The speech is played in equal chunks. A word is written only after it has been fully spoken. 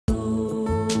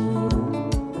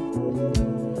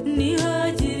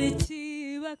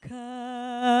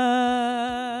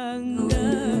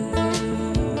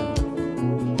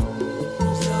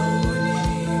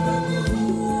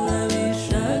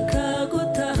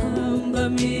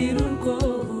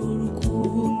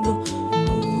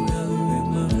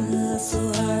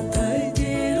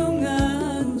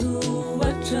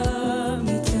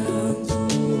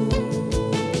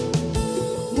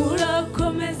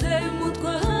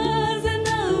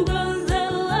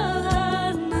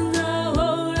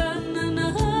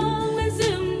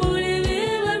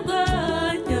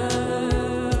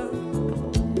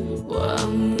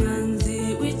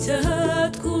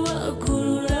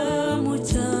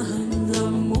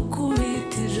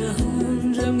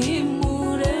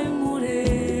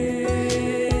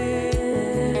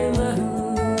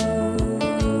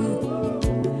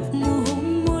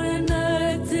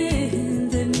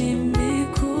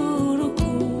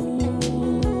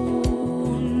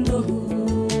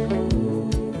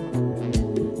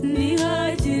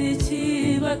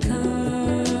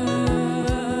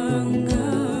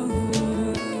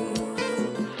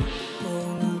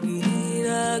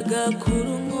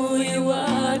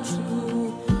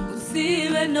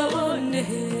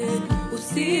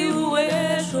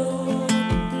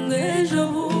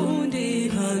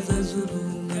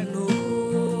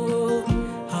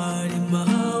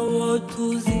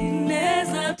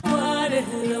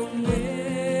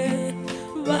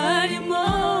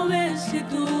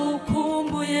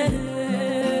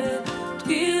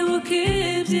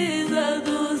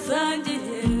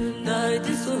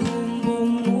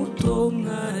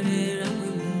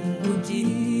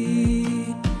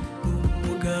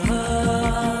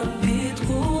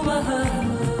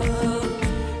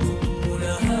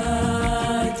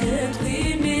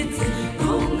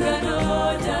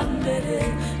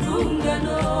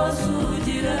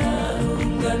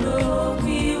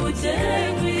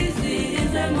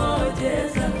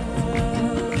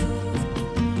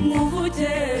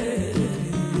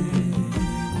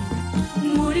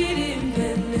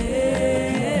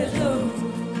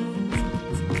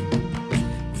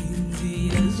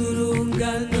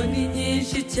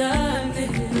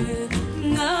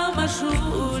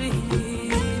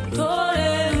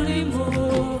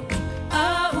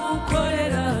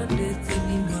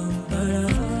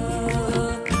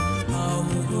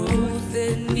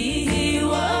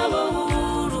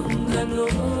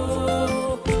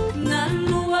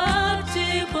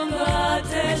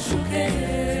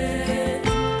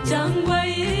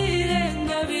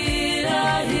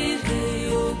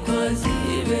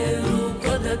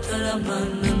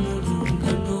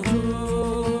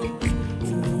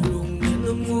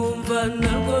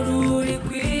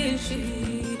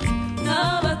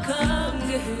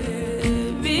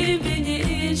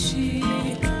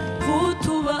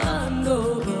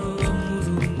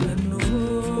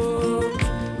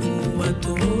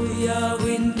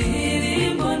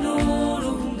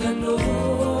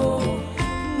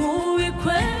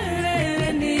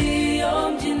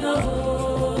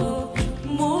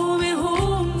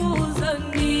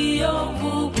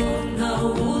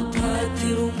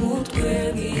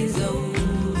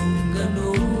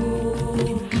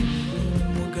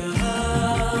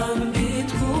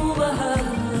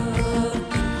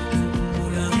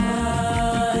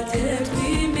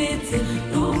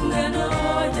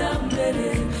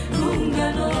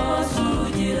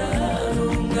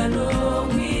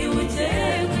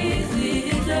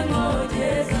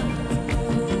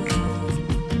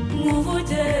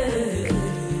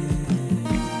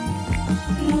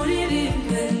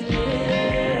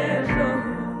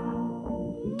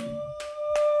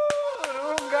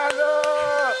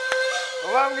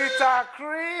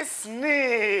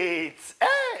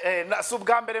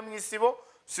Subwa mbere mu ISIBO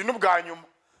sinubwa nyuma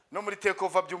no muri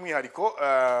Takeover by'umwihariko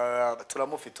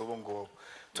turamufite ubu ngo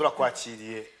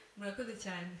turakwakiriye. Murakoze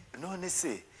cyane. None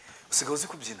se usigaye uzi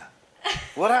kubyina?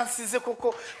 Waransize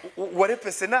koko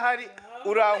warepese nahari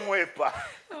urankwepa.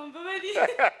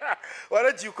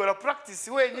 Waragiye ukora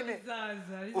practice wenyine.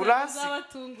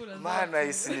 Uzabatungura. Mana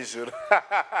isi nijoro.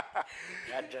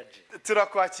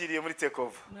 Turakwakiriye muri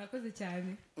Takeover. Murakoze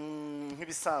cyane.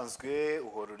 Nk'ibisanzwe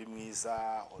uhora uri mwiza,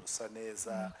 uhora usa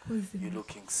neza. You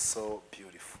looking so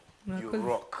beautiful. You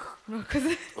rock.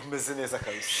 Murakoze. Umeze neza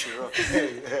kabisa.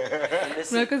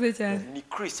 Murakoze cyane. Ni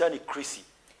Chrisy ni Chrisy.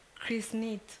 Chris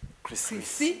Neat.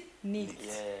 Chrisy Neat.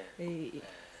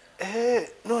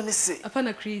 None se.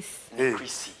 Apana Chris.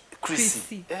 Chrisy.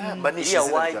 Chrisy. Banisha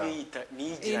wine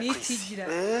nigira Chrisy.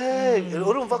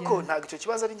 Urumva ko ntago icyo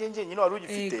kibazo ari njye nyine wari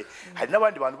ugifite. Hari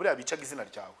nabandi bantu buriya bicaga izina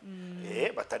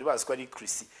ryawe. Batari bazi ko ari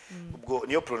Chrisy. Ubwo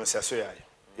niyo pronunciation yayo.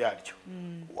 yaryo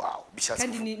wow bishatse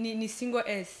kandi ni single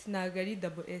S ntago ari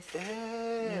double S.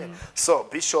 So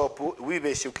Bishop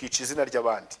wibeshye ukica izina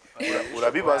ry'abandi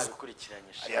urabibazwa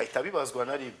yahita bibazwa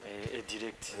na rimwe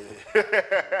direct.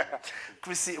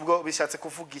 Chrisy ubwo bishatse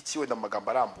kuvuga iki wenda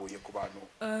amagambo arambuye ku bantu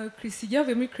Chrisy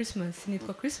yavuye muri Christmas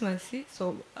nitwa Christmas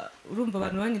so urumva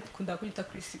abantu banyikunda kunyita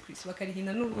Chrisy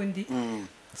bakarihina n'ubundi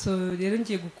so rero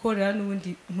ngiye gukora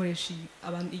n'ubundi nkoresha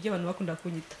abantu iyo abantu bakunda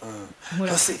kunyita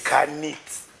Hose kanit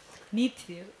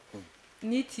rero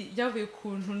niti yavuye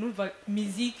kuntu numva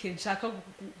musique nshaka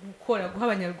gukora guha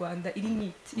abanyarwanda iri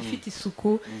nit ifite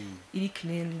isuku iri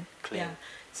clean. Yeah.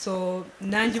 So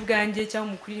nanjye ubwanjye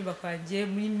cyangwa mu kuririmba kwanjye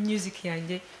muri music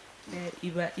yanjye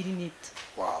iba iri nit.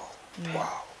 Wow.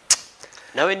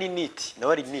 Nawe ni nit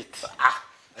nawe ari nit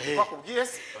bakubwiye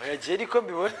se yagiye ariko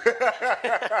mbibona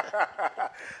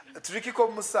turiki ko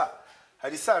musa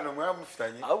hari sano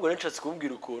mwamufitanye ahubwo nshatse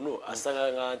kumbwira ukuntu asa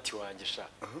nka anti wanjye sha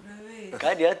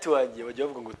kandi anti wanjye bajya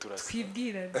bavuga ngo turasa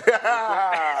twibwirane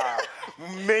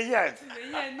menyane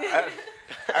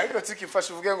ariko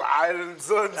tukifasha uvuge ngo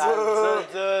nzo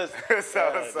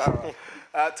sawa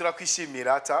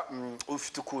turakwishimira ata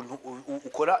ufite ukuntu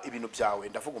ukora ibintu byawe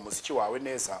ndavuga umuziki wawe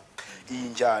neza iyi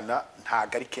njyana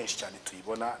ntago ari kenshi cyane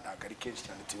tuyibona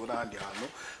ahandi hantu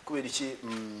kubera iki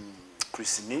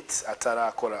Chrisy Nit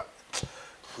atarakora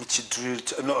nk'iki drill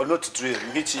not drill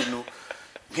nk'ikintu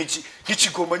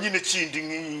nk'ikigoma nyine kindi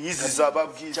nk'izi zaba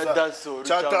bwiza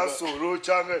cya dansoro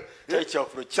cyangwa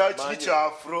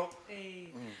cy'afro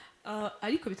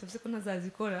ariko bitavuze ko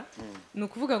ntazazikora ni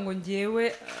ukuvuga ngo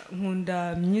ngewe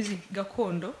nkunda music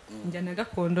gakondo njyana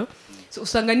gakondo so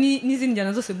usanga n'izindi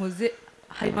njyana zose mpoze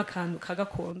harimo akantu ka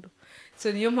gakondo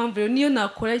so niyo mpamvu rero niyo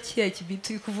nakora kiriya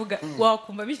kibiti kuvuga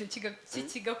wakumva bityo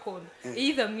kigakondo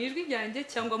either mu ijwi ryanjye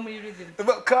cyangwa muri rhythm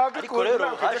ariko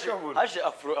rero haje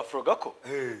afro gako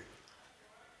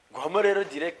guhama rero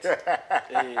direct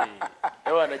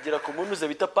nagira ku muntu uze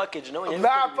bita package nawe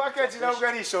na package nabwo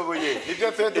ari ishoboye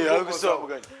nibyo tuye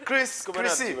gusohoka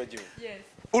Chrisy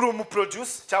uri umu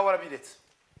producer cyangwa warabiretse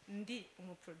ndi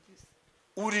umu producer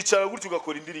uricara gutyo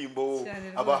ugakora indirimbo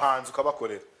abahanzi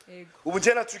ukabakorera ubu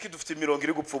njye na Tricky dufite imirongo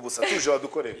iri gupfa ubusa tuje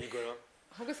wadukorera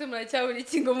ahubwo se muracyabura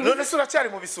ikingo muri none se uracyari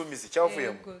mu bisumizi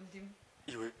cyavuyemo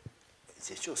iwe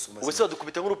igihe cyose ubu se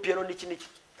wadukubita nk'urupiano n'iki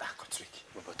ako Tricky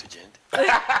baba tugende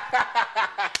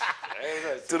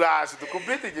turaje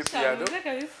dukubite igipiano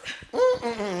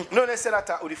none se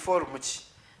rata uri form ki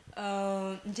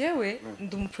njyewe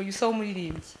ndi umu producer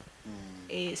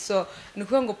w'umuririmbyi so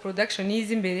nukuvuga ngo production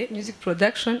niyize imbere music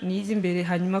production niyize imbere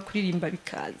hanyuma kuririmba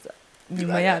bikaza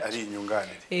nyuma yacu ari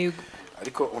inyunganire yego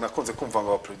ariko unakunze kumva ngo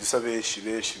aba producer benshi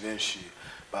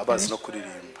baba bazi no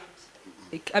kuririmba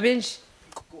abenshi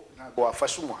ntago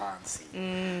wafasha umuhanzi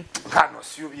nkano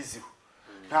si ubiziho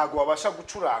ntago wabasha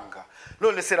gucuranga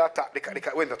none se rata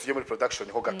reka wenda tujye muri production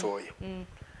ho gatoya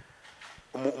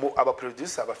aba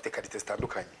producer bafite qualité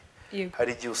zitandukanye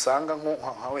hari igihe usanga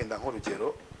nka wenda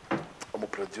nk'urugero umu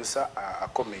producer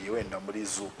akomeye wenda muri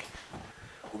zouk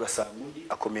ugasanga undi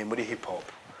akomeye muri hip hop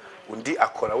undi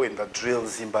akora wenda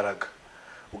drills imbaraga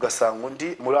ugasanga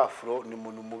undi muri afro ni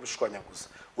umuntu mubishwanyaguza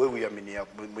we wiyaminiya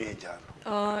muri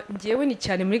njyana ngewe ni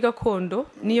cyane muri gakondo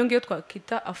niyo ngiyo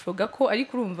twakita afro gako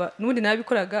ariko urumva nubundi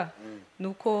nabikoraga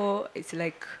nuko it's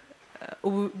like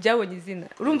ubu byabonye izina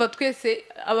urumva twese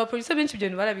aba producer benshi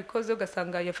ibyo barabikoze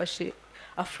ugasanga yafashe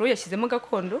afro yashyizemo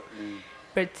gakondo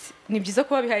but ni byiza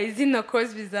kuba bihaye izina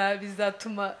cause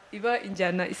bizatuma iba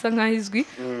injyana isa nkaho izwi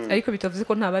ariko bitavuze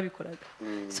ko ntababikoraga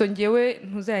so ngewe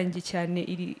ntuzayange cyane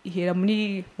ihera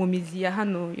mu mizi ya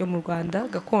hano yo mu Rwanda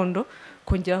gakondo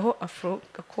kongeraho afro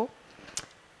gako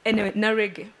anyway na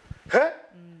reggae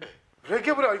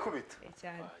reggae buri arikubita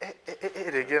cyane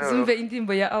reggae zumve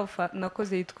indirimbo ya Alpha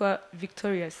nakoze yitwa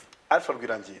Victorious Alpha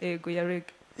rwirangiye yego ya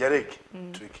reggae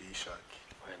Tricky yishaka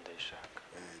wenda ishaka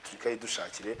Tricky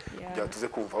dushakire kugira tuze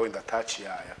kumva wenda touch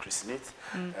ya Chrisy Nit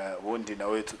ubundi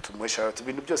nawe tumwesha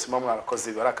ibintu byose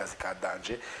mwarakoze barakazi ka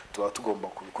danger tuba tugomba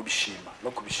kubishima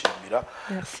no kubishimira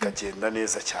kagenda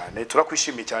neza cyane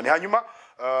turakwishimiye cyane hanyuma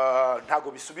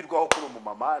ntago bisubirwaho kuri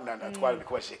umumama natwara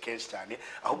bikubashije kenshi cyane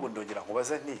ahubwo ndongera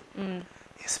nkubaza nti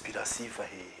inspiration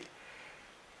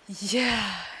hehe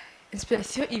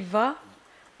inspiration iva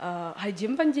hagiye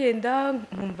mba ngenda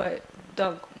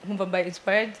nkumva mba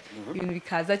inspired ibintu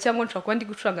bikaza cyangwa nshobora kuba ndi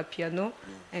gucuranga piano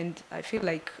and I feel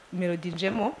like melody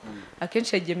njemo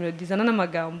akenshi hagiye melody zana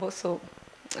n'amagambo so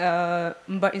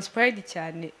mba inspired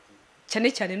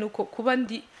cyane nuko kuba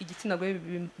ndi igitsina gore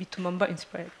bituma mba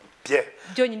inspired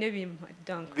byonyine bimpa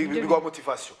bigwa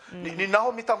motivation ni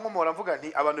naho mita nkomora mvuga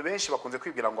nti abantu benshi bakunze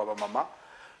kwibwira ngo abamama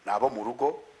nabo mu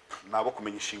rugo nabo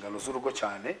kumenya inshingano z'urugo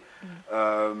cyane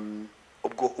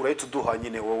ubwo urahita uduha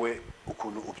nyine wowe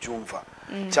ukuntu ubyumva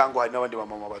cyangwa hari n'abandi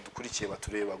bamama badukurikiye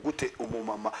batureba gute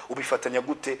umumama ubifatanya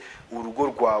gute urugo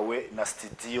rwawe na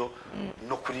studio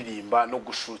no kuririmba no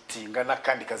gushutinga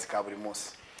n'akandi kazi ka buri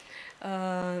munsi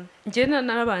njye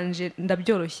narabanje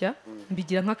ndabyoroshya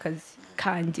mbigira nk'akazi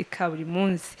kanjye ka buri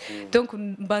munsi donc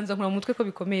mbanza nkura mu mutwe ko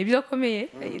bikomeye birakomeye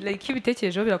like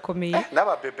ibitekerezo birakomeye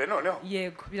n'aba bebe noneho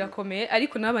yego birakomeye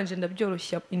ariko nabanje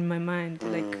ndabyoroshya in my mind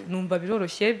like numva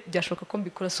biroroshye byashoka ko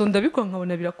mbikora so ndabikora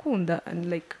nkabona birakunda and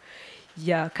like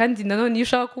kandi nanone iyo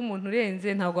ushaka ko umuntu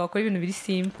urenze ntabwo wakora ibintu biri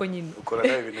simple nyine ukora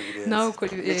nawe ibintu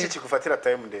birenze iki kigufatira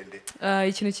time ndende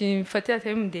ikintu kimfatira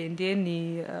time ndende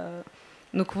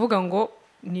ni ukuvuga ngo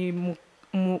ni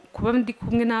kuba ndi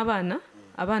kumwe n'abana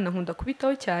nkunda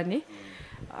kubitaho cyane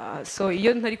so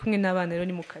iyo ntari kumwe n'abana rero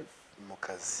ni mu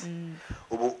kazi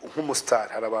ubu nk'umustar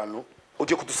hari abantu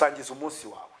ujye kudusangiza umunsi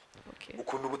wawe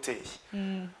ukuntu ubuteye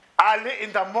early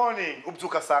in the morning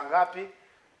ubyuka saa ngapi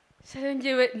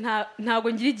njyewe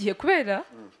ntabwo ngira igihe kubera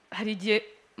hari igihe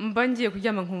mba ngiye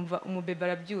kuryama nkumva umubebe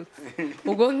arabyutse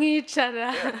ubwo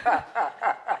nkicara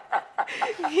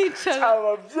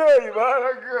ababyeyi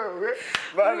baragawe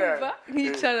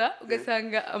nkicara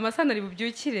ugasanga amasana ari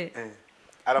bubyukire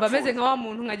bameze nka wa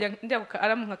muntu nkajya ndyabuka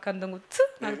aramunkakanda ngo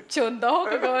ntacyondaho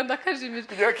kagabanda kajimije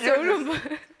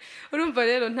urumva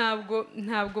rero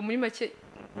ntabwo muri make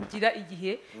ngira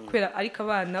igihe kubera ariko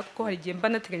abana kuko hari igihe mba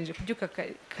nateganyije kubyuka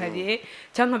kare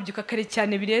cyangwa nkabyuka kare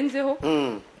cyane birenzeho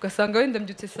ugasanga wenda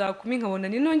mbyutse saa 10 nkabona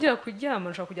ninongera kuryama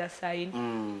nshaka kujya saa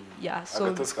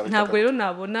 4 ntabwo rero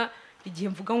nabona igihe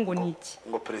mvuga ngo niki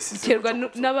biterwa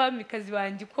n'abamikazi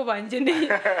banjye uko bangeneye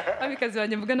abamikazi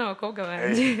banjye mvuga n'abakobwa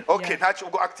banjye okay ntacyo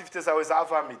ubwo activities zawe za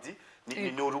avamidi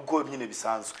ni urugo nyine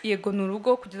bisanzwe yego ni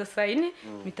urugo kugeza saa 4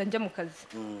 mpita njya mu kazi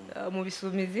mu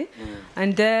bisumizi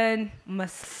and then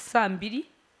saa 2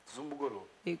 z'umugoroba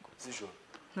yego z'ijoro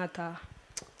nkataha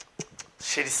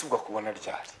sheri subwa kubona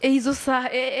ryari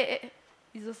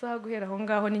izo saha guhera aho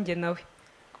ngaho ninjye nawe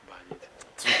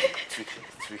tricky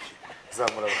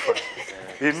zamura bafashe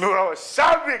inura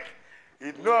shabik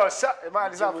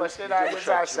imana izafashe nayo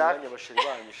zashaka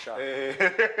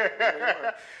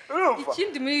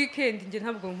ikindi muri weekend nje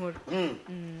ntabwo nkora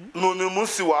ni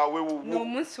umunsi wawe ni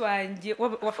umunsi wanjye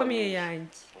wa famille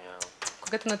yanjye ku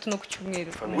gatandatu no ku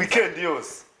cyumweru weekend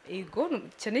yose ego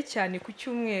cyane cyane ku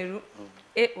cyumweru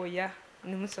oya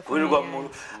ni umunsi wa famille yanjye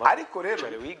ariko rero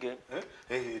ni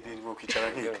ngo kwicara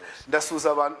nkiga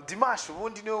ndasuza abantu dimanche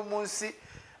ubundi niwo munsi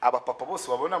abapapa bose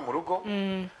babona mu rugo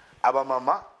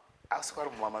abamama aswara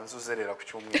umumama nzuzerera ku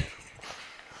cyumweru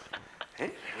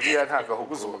buriya ntago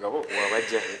ahuguza umugabo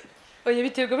wabajya oya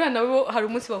biterwa bana nabo hari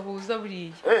umunsi bahuza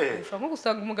buriya ushobora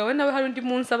gusanga umugabo nawe hari undi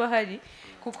munsi aba hari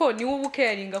kuko ni wowe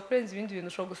ukeyaringa kurenza ibindi bintu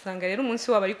ushobora gusanga rero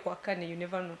umunsi waba ari kuwa kane you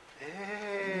never know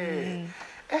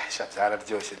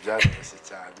byararyoshye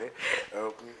cyane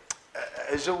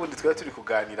ejo bundi twari turi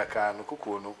kuganira akantu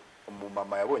k'ukuntu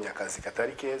umumama yabonye akazi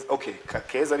katari keza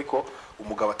keza ariko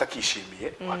umugabo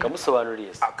atakishimiye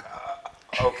akamusobanuriye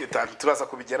turaza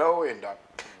kubigeraho wenda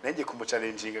nanjye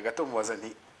kumucalenjinga gato mubaza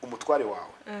nti umutware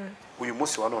wawe uyu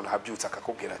munsi wa none habyutse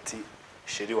akakubwira ati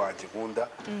sheri wanjye nkunda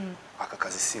aka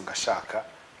kazi singashaka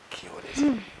kihoreze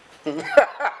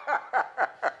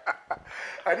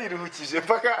ariruhukije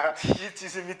mpaka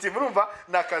yikiza imitima urumva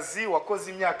nakazi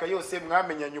wakoze imyaka yose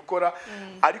mwamenyanye ukora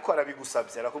ariko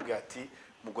arabigusabye arakubwira ati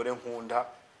mugore nkunda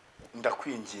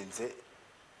ndakwinginze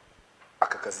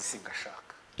aka kazi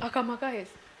singashaka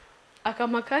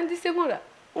akama kandi se nkora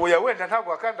oya wenda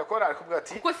ntabwo akanda akora arakubwira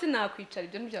ati kuko sinakwicara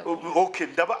ibyo ntibyakunda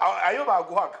ndaba ayo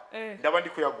baguhaga ndaba ndi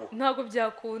kuyaguha ntabwo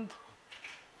byakunda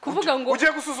kuvuga ngo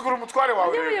ugiye gusuzugura umutware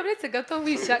wawe rero yaburetse gato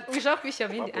wishaka kwishyira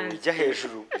mu yindi andi ijya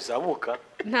hejuru bizamuka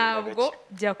ntabwo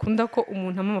byakunda ko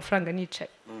umuntu ama amafaranga nicaye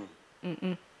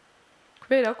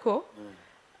kubera ko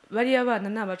bariya abana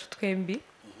ni abacu twembi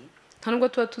nta nubwo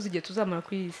tuba tuzi igihe tuzamara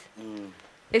kuri iyi si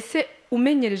ese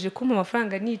umenyereje kumpa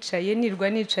amafaranga nicaye nirwa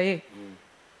nicaye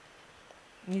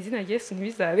ni izina Yesu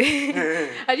ntibizabe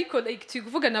ariko like turi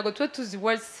kuvuga ntabwo tuba tuzi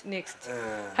what's next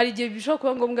hari igihe bishobora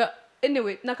kuba ngombwa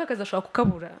anyway nakakazi ashobora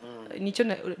kukabura nicyo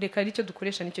reka nicyo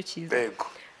dukoresha nicyo cyiza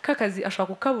kakazi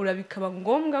ashobora kukabura bikaba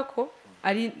ngombwa ko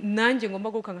ari nanjye ngomba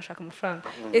guruka ngashaka amafaranga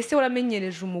ese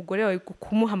waramenyereje umugore wawe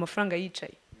kumuha amafaranga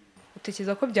yicaye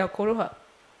utekereza ko byakoroha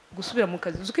gusubira mu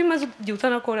kazi uko imaze igihe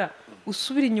utanakora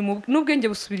usubira inyuma n'ubwenge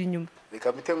busubira inyuma reka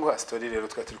mpite nguha story rero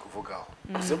twari turi kuvugaho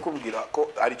uze kumbwira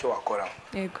ko ari cyo wakoraho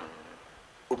yego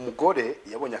umugore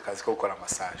yabonye akazi ko gukora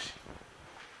massage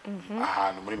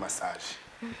ahantu muri massage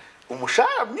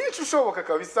umushahara mwinshi ushoboka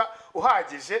kabisa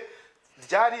uhagije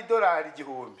ryari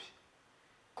 $1,000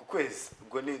 ku kwezi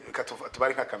ubwo ni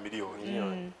tubari nka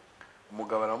kamiliyoni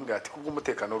umugabo aramubwira ati kubwo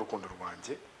umutekano w'urukundo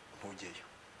rwanjye ntugeyo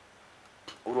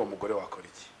uri uwo mugore wakora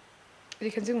iki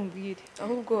reka nzi nkubwire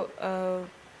ahubwo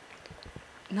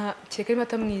nta cyeka arimo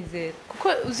atamwizera kuko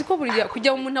uzi ko buriya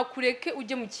kugira umuntu akureke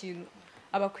ujye mu kintu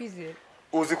aba akwizera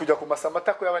uzi kujya ku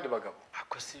masamata ko y'abandi bagabo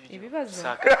ibibazo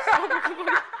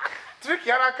trick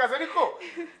yari akazi ariko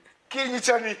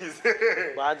kinyica nize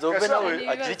banza wumve nawe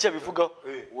agira icyo abivugaho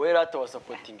we rata wa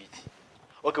supporting iki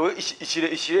okay we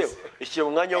ishyire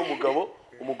mu mwanya w'umugabo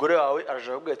umugore wawe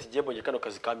arashaka kuvuga ati giye mbonye kano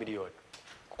kazi ka miliyoni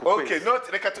okay not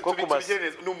reka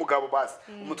tubigereze n'umugabo basi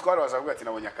umutwaro waje avuga ati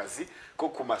nabonye akazi ko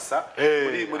kumasa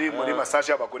muri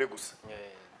massage y'abagore gusa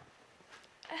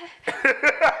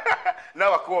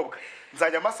n'abakobwa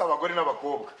nzajya masa abagore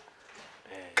n'abakobwa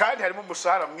kandi harimo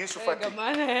umushahara mwinshi ufatika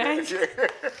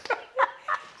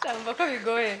cyangwa ko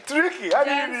bigoye tricky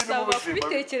hari ibintu mu buzima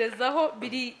bitekerezaho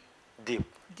biri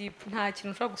deep nta kintu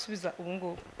ushobora gusubiza ubu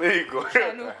ngubu yego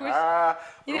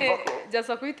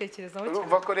byasaba kubitekerezaho cyane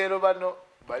urumva ko rero bano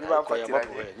bari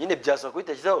bafatiranye nyine byasaba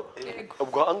kubitekerezaho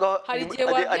ubwo ahangaha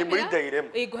ari muri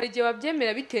dilemma yego hari igihe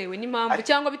wabyemera bitewe n'impamvu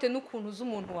cyangwa bitewe n'ukuntu uzi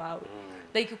umuntu wawe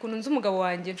like ukuntu nzi umugabo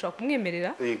wanjye nshobora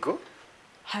kumwemerera yego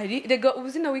hari rega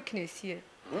ubuzi na weakness ye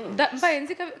mbaye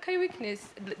nzi ko ari weakness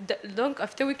donc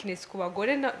afite weakness ku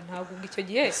bagore ntabwo icyo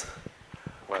gihe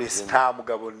Chris nta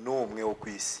mugabo n'umwe wo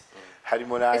kwisi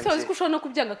harimo nanjye ese uzi ko ushobora no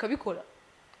kubyanga akabikora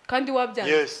kandi wabyanga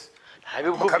yes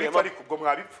ntabikubwiye ariko ubwo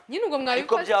mwabipfa nyine ubwo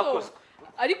mwabipfa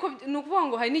ariko ni ukuvuga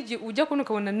ngo hari n'igihe ujya kubona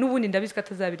ukabona n'ubundi ndabizi ko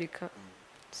atazabireka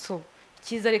so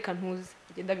cyiza reka ntuze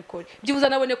agenda abikore byibuze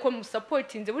anabone ko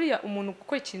musapotinze buriya umuntu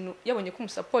gukora ikintu yabonye ko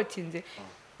musapotinze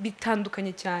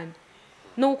bitandukanye cyane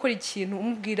no gukora ikintu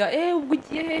umubwira ubwo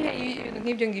ugiye hehe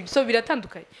nk'ibyo ngibyo so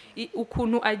biratandukanye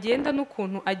ukuntu agenda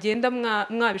n'ukuntu agenda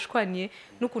mwabishwaniye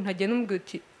n'ukuntu agenda umubwira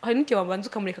uti hari n'igihe wabanza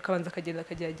ukamureka akabanza akagenda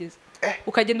akagerageza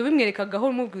ukagenda ubimwereka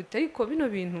gahoro umubwira uti ariko bino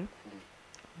bintu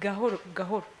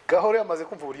gahoro yamaze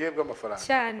kumva uburyohe bw'amafaranga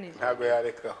cyane ntabwo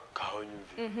yarekaho gahoro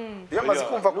nyumvi yamaze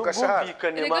kumva ku gashahara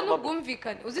rega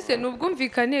n'ubwumvikane uzise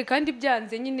n'ubwumvikane kandi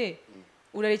byanze nyine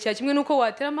urarekera kimwe nuko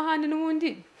watera amahane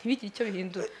n'ubundi ntibigire icyo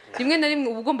bihindura rimwe na rimwe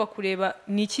uba ugomba kureba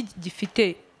ni iki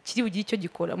gifite kiri bugire icyo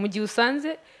gikora mu gihe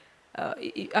usanze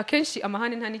akenshi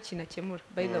amahane nta n'ikintu akemura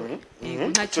by the way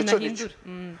nta kintu ahindura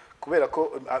kubera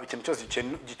ko ikintu cyose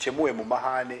gikemuwe mu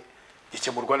mahane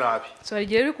gikemurwa nabi so hari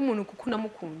igihe rero ko umuntu kuko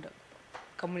unamukunda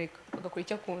akamureka agakora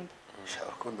icyo akunda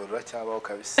urukundo ruracyabaho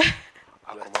kabisa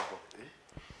akomaho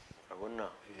urabona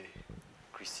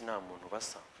Chrisy nta muntu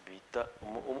basa bita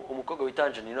umukobwa wita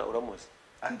Angelina uramuzi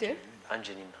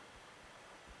Angelina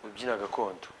ubyina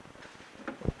gakondo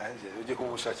ujye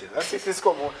kumushakira Chrisy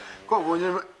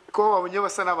ko wabonye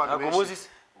basa n'abantu benshi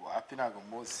wapi ntabwo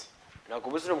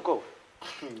muzi n'umukobwa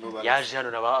yaje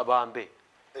hano n'abambe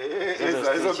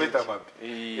izo beta mabi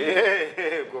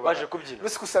baje kubyina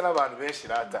bisi kusa n'abantu benshi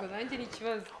rata nanjye ni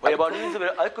ikibazo oya abantu b'inzobe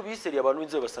ariko biseri abantu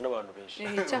b'inzobe basa n'abantu benshi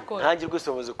nanjye rwose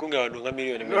bamaze kumwe abantu nka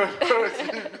miliyoni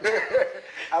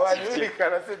abantu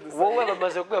b'ibikara se dusa wowe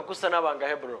bamaze kuvuga ko usa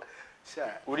n'abangahe bro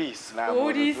urisa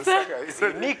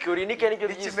urinike nibyo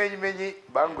byiza ikimenyimenyi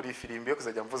banguriye ifirimbi yo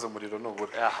kuzajya mvuza umuriro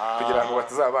n'ubura kugira ngo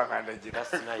batazaba bankandagira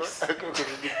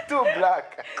too black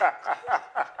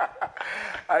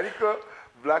ariko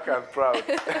black and proud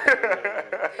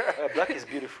black is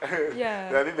beautiful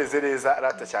biba bimeze neza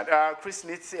rata cyane Chrisy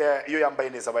Nitz iyo yambaye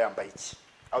neza aba yambaye iki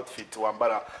outfit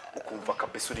wambara ukumva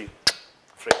kabisa uri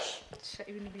fresh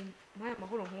ibintu bimpaye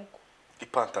amahoro nk'uko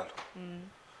ipantalo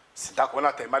sindakubona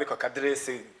atayima ariko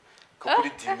akadresse ko kuri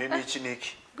dine n'iki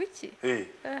n'iki guki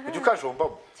ujya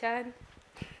ukajombamo cyane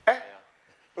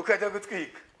ukajya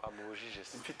gutwika amubujije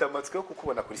se mfite amatsiko yo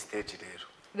kukubona kuri stage rero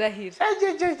rahira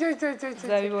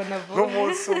zabibona vuba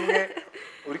n'umunsi umwe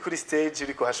uri kuri stage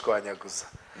uri kuhashwanyaguza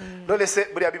none se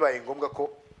buriya bibaye ngombwa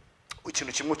ko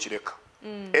ikintu kimwe ukireka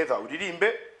either uririmbe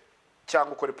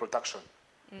cyangwa ukore production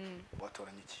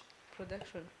watoranya iki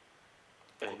production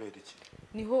kubera iki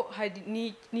niho hari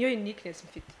niyo uniqueness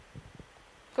mfite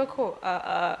kuko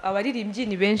abaririmbyi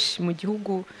ni benshi mu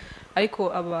gihugu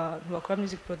ariko abantu bakora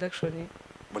music production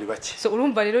muri bake so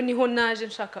urumva rero niho naje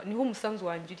nshaka niho umusanzu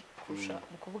wanjye uri kurusha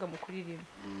mu kuvuga mu kuririmba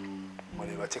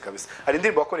muri bake kabisa hari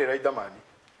indirimbo wakorera Riderman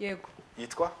yego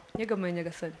yitwa Nyegamo ya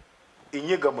Nyagasani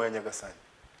Inyegamo ya Nyagasani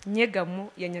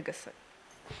Nyegamo ya Nyagasani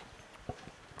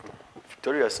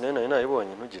Victoria Sinena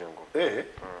nayibonye ntugira ngo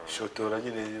shotora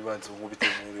nyine banze nkubite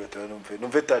muri batara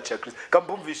numve touch ya Chrisy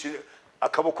kambumvishe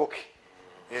akaboko ke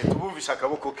tubumvisha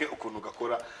akaboko ke ukuntu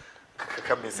gakora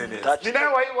kameze neza ni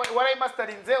nawe warayi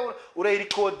masterinze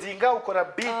urayirecordinga ukora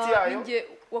beat yayo nge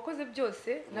wakoze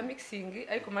byose na mixing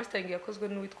ariko mastering yakozwe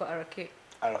n'uwitwa RK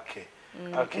Okay.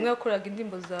 umwe yakoraga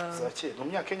indirimbo za Kenya mu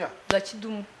myakenya za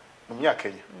kidumu mu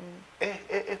myakenya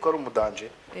ko ari umudanje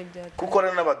byatari kuko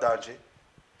ari n'abadanje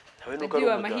nawe nuko ari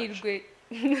agiye umudanje amahirwe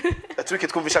turike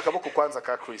twumvisha akaboko kwanza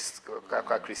ka Chrisy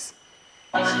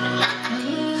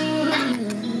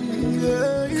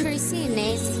Chrisy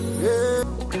next.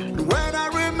 When I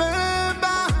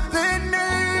remember the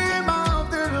name of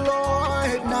the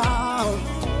Lord now,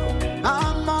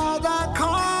 I'm more than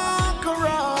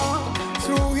conqueror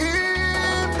through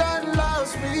Him that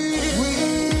loves me.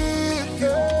 With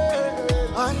you,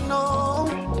 I know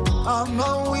I'm a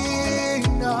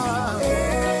winner.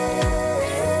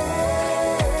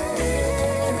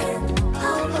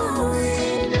 I'm a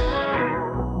winner.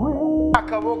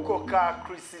 akaboko ka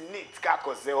Chrisy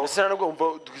kakozeho ese nabwo umva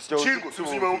jingo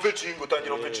subizima umve jingo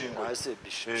tangira umve jingo ase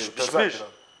tazagira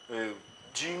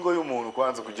jingo y'umuntu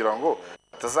kwanza kugira ngo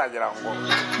atazagera ngo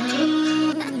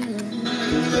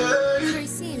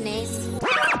Chrisy next.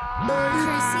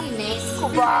 Chrisy next.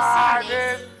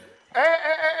 kubane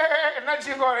na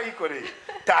jingo arayikoreye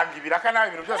tanga ibiraka nawe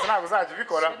ibintu byose ntabwo uzajya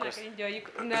ubikora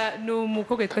ni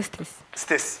umukobwa witwa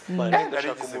Stacy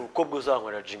ndashaka umukobwa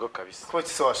uzankorera jingo kabisa ko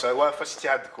kise wafashe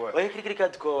icyadi kuba waye kiri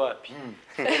kadi ko wapi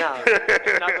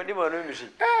ntabwo ndi muntu w'imishyi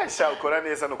sha ukora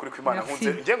neza no kuri kwimana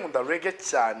nkunze nge nkunda reggae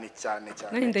cyane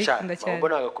nanjye ndayikunda cyane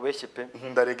mbona agakubeshye pe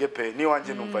nkunda reggae pe ni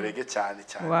wanjye numva reggae cyane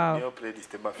Wow. niyo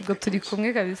playlist mbafite ubwo turi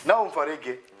kumwe kabisa nawe umva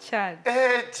reggae cyane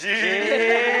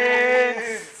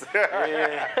jeez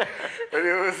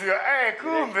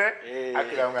kumbe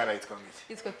akira mwana yitwa ngiki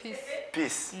yitwa Peace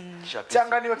peace Peace.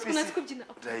 cyangwa niyo unazi peace kubyina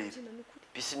Right.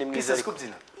 Peace ni peace mwiza azi ariko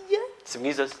kubyina si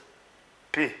mwiza se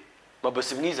pe mabo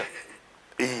si mwiza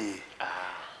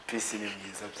peace ni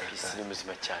mwiza Peace ni byata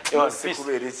muzima cyane Peace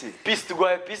kubera iki Peace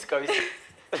tugwaye Peace kabisa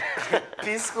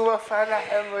peace kuba fana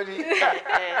muri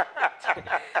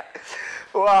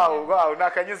wow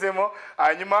nakanyuzemo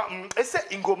hanyuma ese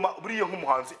ingoma buriyo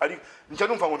nk'umuhanzi ari njya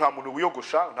numva ngo nta muntu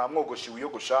wiyogosha nta mwogoshi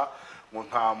wiyogosha ngo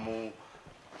nta mu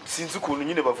sinzi ukuntu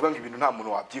nyine bavuga ngo ibintu nta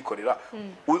muntu wabyikorera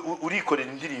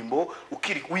urikorera indirimbo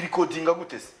wirikodinga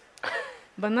gute se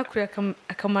banakuriye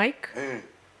akamike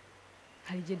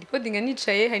hari igihe ndikodinga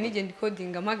nicaye hari n'igihe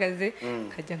ndikodinga mpagaze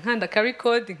nkajya nkanda ka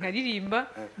record nkaririmba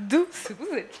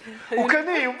siguze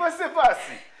ukaniyumva se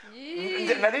basi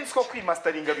nari nzi ko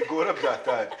kwimasteringa bigora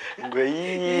byatari ngo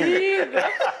yi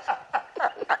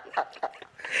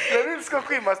nari nzi ko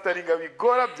kwimasteringa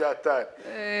bigora byatari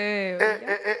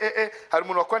hari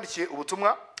umuntu wakwandikiye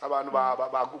ubutumwa abantu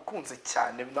bagukunze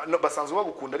cyane basanzwe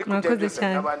bagukunda ariko Mwakoze byose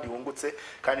cyane. n'abandi wungutse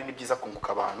kandi ni byiza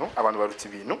kunguka abantu baruta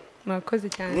ibintu mwakoze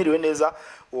cyane mwiriwe neza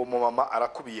uwo mumama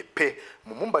arakubiye pe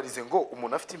mumumbarize ngo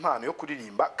umuntu afite impano yo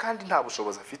kuririmba kandi nta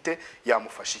bushobozi afite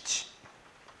yamufasha iki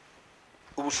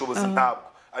ubushobozi ntabwo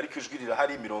ariko ijwi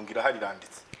rirahari imirongo irahari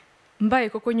iranditse mbaye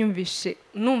koko numvise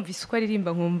uko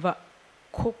aririmba nkumva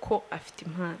koko afite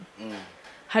impano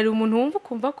hari umuntu wumva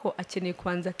ukumva ko akeneye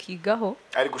kubanza akigaho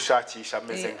ari gushakisha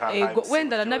ameze nka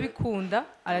wenda aranabikunda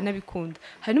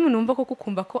hari n'umuntu wumva ko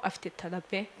ukumva ko afite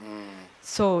tarape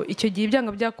so icyo gihe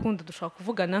ibyanga byakunda dushobora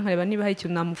kuvugana nkareba niba hari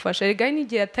ikintu namufasha rega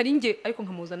n'igihe atari njye ariko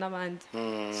nkamuza n'abandi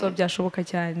so byashoboka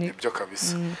cyane ibyo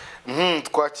kabisa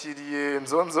twakiriye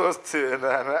nzonzoste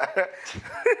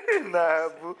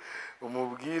nabu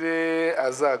umubwire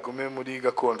azagume muri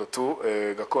gakondo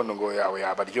gakondo ngo yawe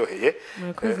yabaryoheye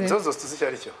nzonzoste uzi icyo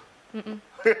ari cyo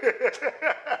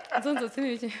nzonzotsi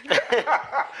ni iki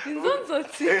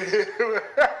nzonzotsi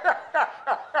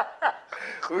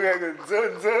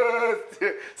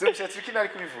nzonzoste simushatse iki nari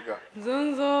kubivuga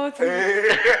nzonzotsi ni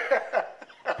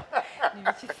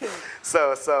iki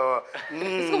se sawa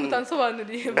ese ko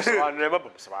mutansobanuriye musobanurire babo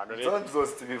musobanurire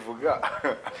nzonzoste bivuga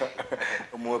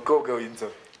umukobwa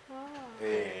w'inzobe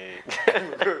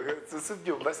susu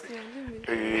byumva se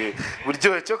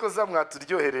buryohe cyo koza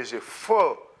mwaturyohereje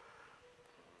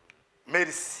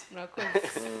merci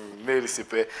merci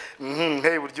pe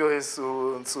hey buryohe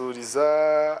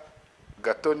nsuriza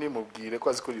gatoni mubwire ko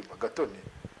azi kuririmba gatoni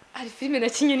hari filime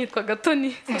nakinye nitwa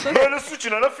gatoni none se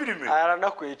ukina na filime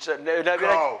aranakwica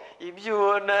ibyo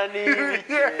ubona ni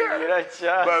ibikera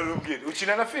cyane barubwire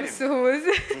ukina na filime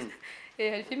suhuze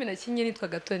hari filime nakinye nitwa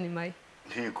gatoni mayi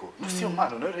ntigo nusiyo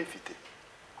mpano nayo ifite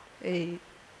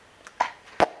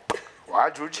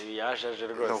wajuje yajaje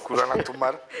rwose nokura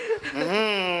natumara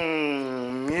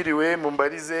mwiriwe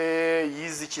mumbarize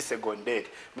yize iki segonderi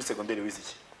muri segonderi wize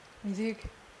iki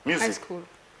music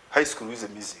high school wize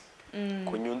music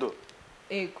ku Nyundo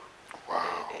ego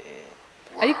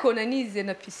ariko nanize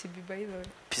na PCB by the way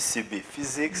PCB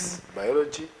physics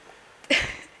biology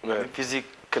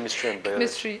chemistry and biology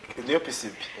chemistry niyo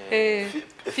PCB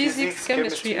physics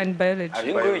chemistry and biology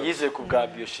ari ngo yize ku bwa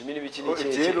biochimie n'ibiki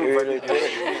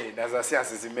na za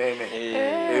sciences zimene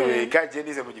kaje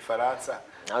nize mu gifaransa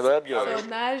ntabwo yabyo so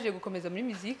naje gukomeza muri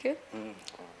musique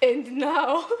and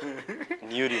now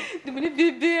niyuri ndi muri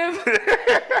BBM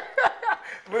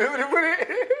muri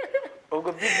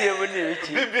ubwo BBM ni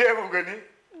ibiki BBM ubwo ni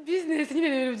business nyine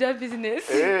ibintu bya business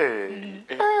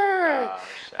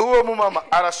uwo mu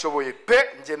mama arashoboye pe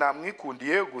nje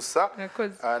namwikundiye gusa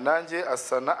nanjye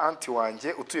asana anti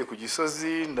wanje utuye ku Gisozi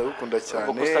ndagukunda cyane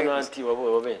ubwo gusa na anti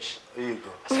wabo benshi yego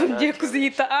ngiye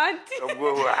kuziyita anti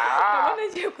ubwo ndabona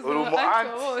ngiye kuziyita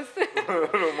anti bose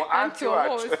anti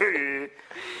wacu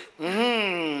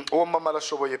uwo mama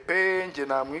arashoboye pe nje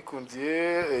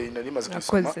namwikundiye nari maze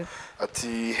gusoma ati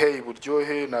hey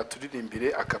Buryohe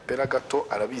naturirimbire akapera gato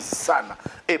arabizi sana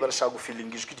barashaka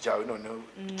gufilinga ijwi ryawe none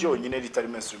ryonyine ritari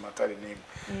instrumental nimwe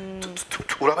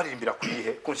urabaririmbira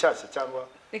kuyihe kunshyashya cyangwa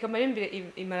reka marimbire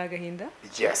imara gahinda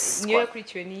yes niyo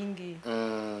yakurikiwe n'ingi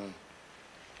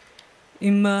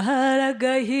imara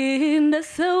gahinda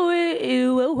sawe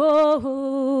iweho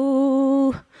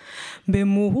mbe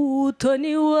muhuto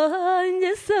ni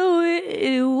wanjye sawe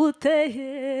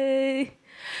iwuteye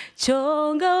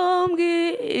chonga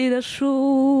ombwira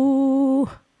shu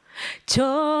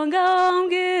chonga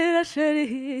ombwira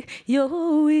sheri yo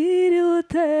wiri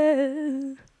ute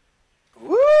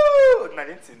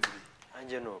nari nsinziriye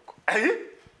anjye nuko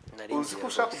uzi ko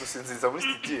ushaka kudusinziriza muri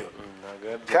studio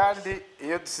kandi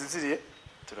iyo dusinziriye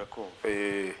turakumva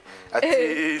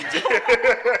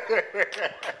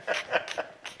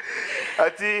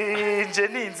ati nje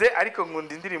ninze ariko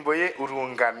nkunda indirimbo ye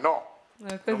urungano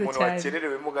umuntu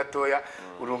wakererewemo gatoya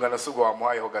urungano sugo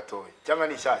wamuhayeho gatoya cyangwa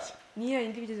ni shyashya niya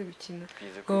indi bigeze gukina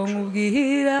ngo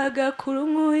nkubwira gakuru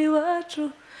nk'uyu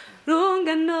wacu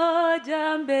rungano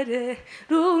jambere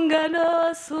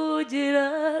rungano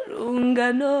sugira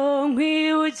rungano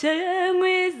nkwibuke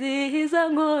nkwizihiza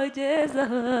nkogeza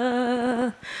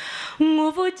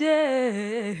nkuvuge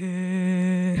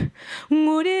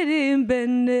nkuririmbe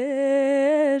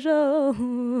nejo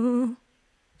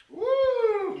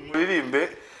muririmbe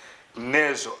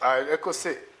nejo ariko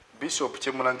se Bishop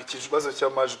cyemuranga ikibazo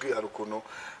cy'amajwi hari ukuntu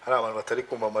hari abantu batari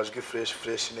kumva amajwi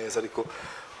fresh neza ariko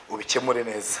ubikemure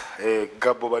neza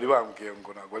Gabo bari bambwiye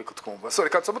ngo nago ariko twumva so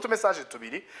reka nsome tu message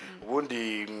tubiri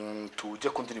ubundi tuje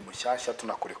ku ndirimbo nshyashya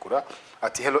tunakurekura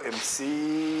ati hello MC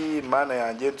mana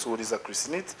yanjye nsuriza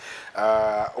Chrisy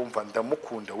umva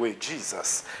ndamukunda we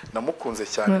Jesus namukunze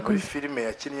cyane muri filime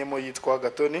yakinyemo yitwa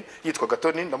Gatoni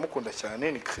ndamukunda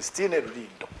cyane ni Christine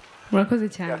Rurindo murakoze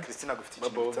cyane ya Christine agufite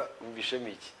ikintu umvishemo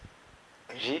iki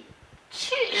J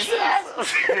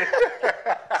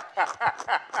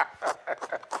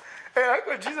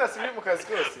ariko Jesus uri mu kazi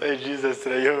kose Jesus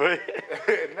rayoboye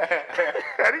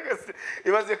ariko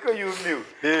ibaze ko yumiwe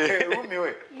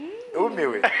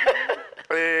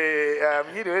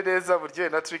mwiriwe neza Buryohe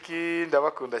na Tricky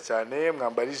ndabakunda cyane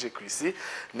mwambarije Chrisy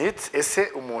ese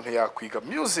umuntu yakwiga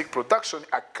music production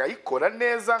akayikora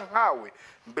neza nkawe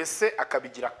mbese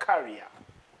akabigira career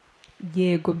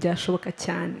yego byashoboka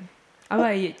cyane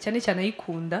abaye cyane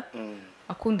ayikunda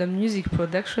akunda music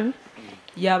production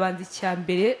yabanza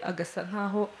icyambere agasa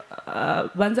nkaho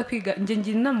banza kwiga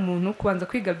nge na muntu kubanza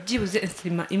kwiga byibuze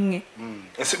instrument imwe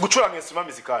gucuranga instrument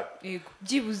musical yego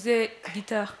byibuze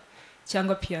guitar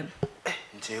cyangwa piano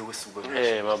njewe subwo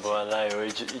baba nayo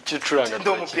icyo curanga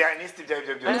ndo mu pianist bya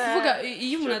kuvuga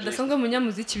iyo umuntu adasanzwe mu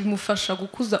nyamuziki bimufasha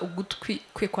gukuza ugutwi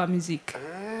kwe kwa muzika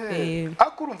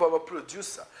akurumva aba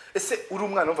producer ese uri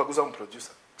umwana umva kuza mu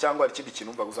producer cyangwa ari ikindi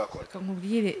kintu umva uzakora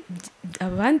nkubwire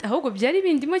abandi ahubwo byari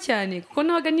bindimo cyane kuko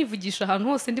nabaga nivugisha ahantu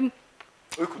hose ndi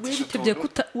witebye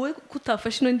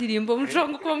kutafasha ino ndirimbo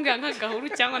mushobora kumbwira nk'agahuru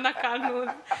cyangwa n'akantu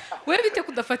we bite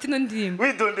kudafata ino ndirimbo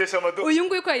widondesha amadobo uyu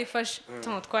nguyu ko yayifashe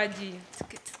twagiye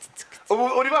ubu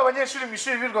uri ba banyeshuri mu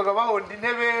ishuri birwaga bahonda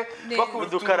intebe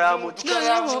bakubita udukaramu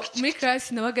muri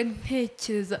class nabaga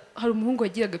ntekereza hari umuhungu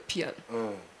wagiraga piano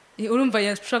urumva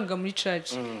yacuranga muri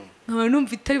church nkaba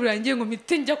numva itari burangiye ngo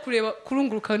mpite njya kureba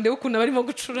kurunguruka ndebe ukuntu barimo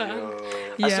gucuranga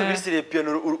asubisire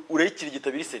piano urayikira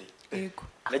igitabiri seri yego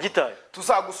na gitari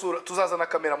tuzagusura tuzazana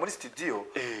kamera muri studio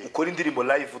ukora indirimbo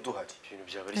live duhari ibintu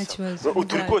byabari sawa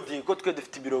uturi coding ko twe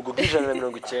dufite imirongo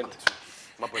bw'ijana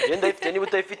mabogenda ifite niba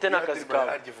utayifite nakazi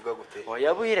kawe agivuga gute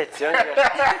wayabuyiretse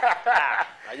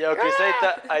ajya Chrisy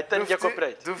ahita njya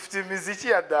copyright dufite imiziki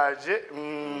ya daje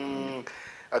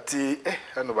ati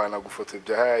hano banagufoto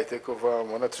bya Takeover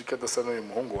mwana Tricky adasa n'uyu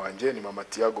muhungu wanjye ni mama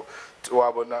Tiago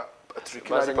wabona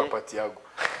Tricky na papa Tiago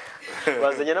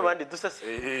bazanye n'abandi dusase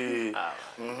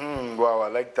Wow, I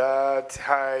like that.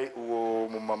 Hi, uwo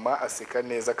mumama aseka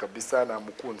neza kabisa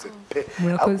namukunze pe.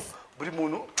 Murakoze. Buri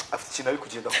muntu afite ikintu ari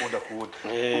kugenda akunda kuwundi.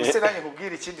 Ubuse nanjye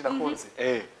nkubwira ikindi nakunze.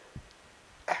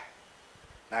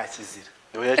 Nta kizira.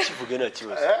 oya kivuge nta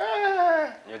kibazo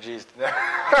ya just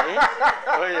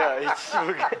oya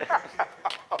ikivuge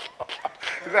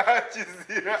Nta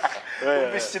kizira.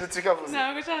 Ubise ikintu tikavuze.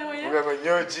 Ntabwo cyane oya. Uvuga ngo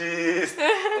nyogist.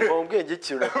 mu bwenge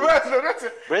kirura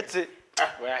uretse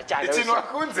oya cyane Ikintu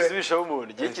wakunze? sibishaho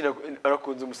umuntu igihe kintu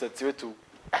arakunze umusatsi we tu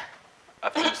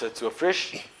afite umusatsi wa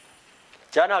fresh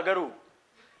cyane agaru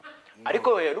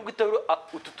ariko oya nubwo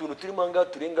utu tuntu turimo ngaho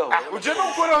turengaho Uje no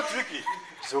gukoraho triki.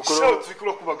 Sokoro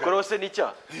trikuro kubaga. korose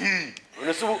nicya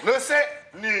Nose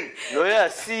ni. noya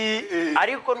si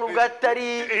ariko nubwo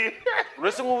atari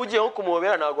uretse nk'ubugiye nko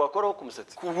kumuhobera ntago wakoraho ku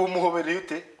musatsi Kuba umuhobereye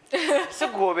ute? se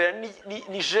guhobera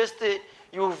ni geste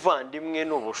y'ubuvandimwe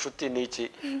n'ubushuti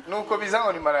n'iki Nuko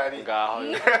bizango ni malaria. ngaho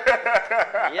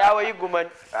yawe yigumana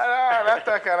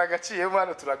Aratakara gaciye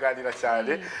hano turaganira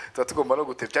cyane tuba tugomba no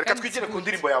gutebya reka twigire ku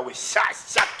ndirimbo yawe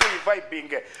shyashya turi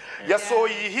vibing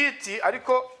yasohoye hiti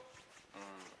ariko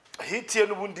hiti ye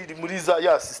n'ubundi iri muri za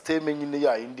ya systeme nyine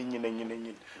ya indi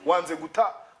nyine wanze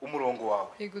guta umurongo wawe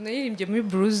Yego naririmbye muri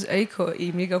blues ariko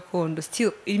iri muri gakondo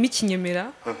still irimo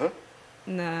ikinyemera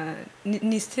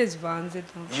ni stage vanze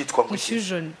Yitwa ni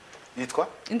fusion yitwa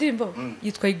indirimbo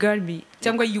yitwa You Got Me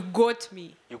cyangwa You Got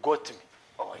Me you got me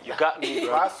you got me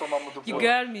bro basoma mu You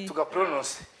Got Me tuga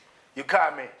pronounce you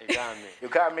got me you got me you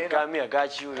got me you got me I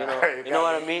got you you know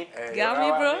what I mean Got Me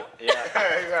bro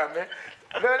yeah you got me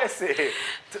none se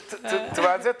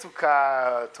tubanze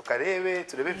tukarebe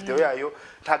turebe video yayo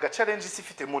nta ga challenge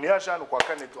ifite umuntu yaje hano kwa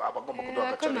kane abagomba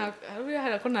kuduha ga challenge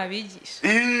hari ko nabigisha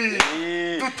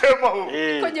tutemaho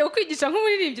kongera kwigisha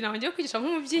nk'umuririmbyi nawe ngiye kwigisha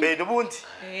nk'umubyinnyi n'ubundi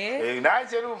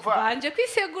nanjye numva banje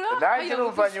kwisegura nanjye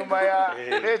numva nyuma ya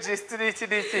registry iki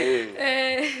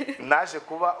naje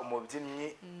kuba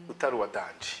umubyinnyi utari wa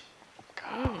danje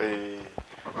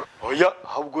oya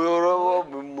ahubwo yoro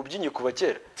mubyinnyi kuva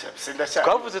kera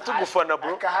twavuze tugufana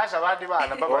bro kahaje abandi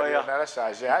bana babarira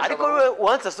narashaje ariko we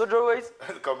once a soldier always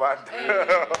komanda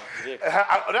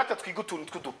rata twiga utuntu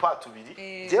tw'udupa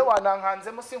tubiri je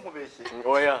wanankanzemo sinkubeshye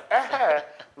oya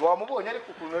wamubonye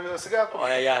ariko ukuntu asigaye akora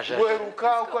oya yaje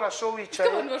guheruka ukora show wicaye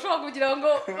abantu bashobora kugira ngo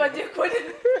bagiye kuri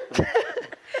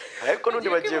ariko nundi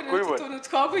bagiye kubibona utuntu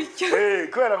twagutya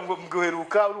kubera ngo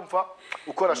guheruka urumva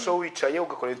ukora show wicaye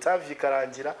ugakora interview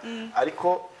ikarangira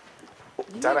ariko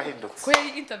byarahindutse ko yari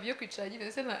interview yo kwicara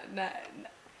nyine se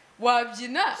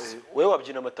wabyina wewe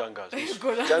wabyina amatangazo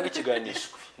cyangwa ikiganiro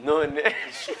none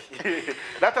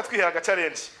rata twiha aga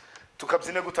challenge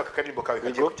tukabyine gutaka karimbo kawe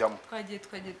kagiye kujyamo twagiye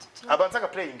abanza ga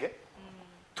playing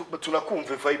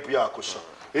tunakumve vibe yako sha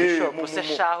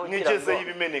nigeze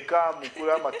yibimeneka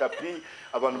mukura amatapi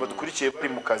abantu badukurikiye bari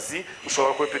mu kazi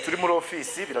ushobora kurepeta uri muri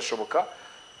office birashoboka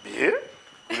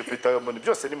urepeta mbona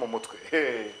byose ni mu mutwe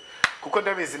kuko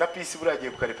ndabizi na PC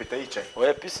buragiye kukarepeta yicaye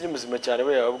oya PC ni muzima cyane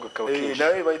we yababwa kabakisha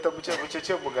nawe bahita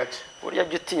gucece mu gace burya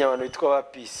byutinya abantu bitwa ba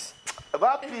PC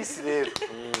ba PC rero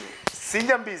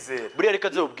sinjya mbizera buriya reka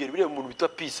zobwira buriya umuntu bitwa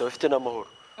PC abafite n'amahoro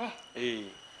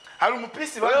hari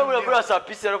umupisi buriya buriya sa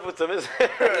PC yaravutse ameze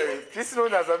PC no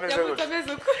naza ameze yavutse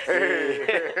ameze uko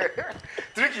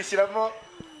turikishyiramo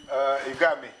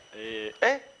igame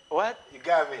what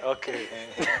igame okay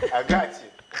I got you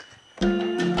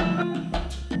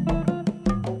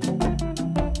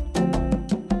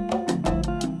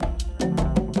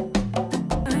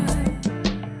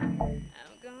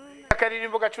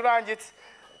akaririmbo gacurangitse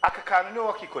aka kantu niwe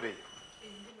wakikoreye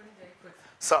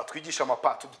sa twigisha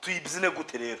amapato tuyibyine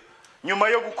gute rero nyuma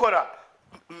yo gukora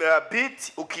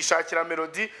beat ukishakira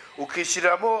melody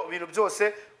ukishiriramo ibintu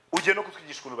byose ugiye no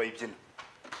kutwigisha ukuntu bayibyina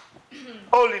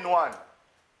all in one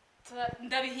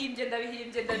ndabihimbye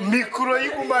mikoro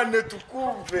y'igumane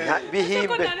tukumve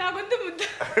bihimbe ntabwo ndi muda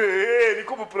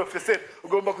niko mu professeur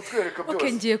ugomba kutwereka byose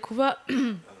okay ngiye kuba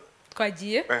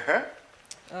twagiye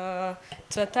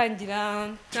turatangira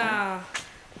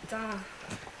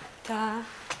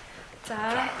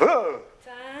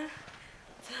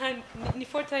ni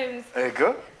 4 times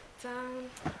ego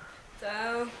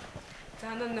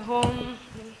noneho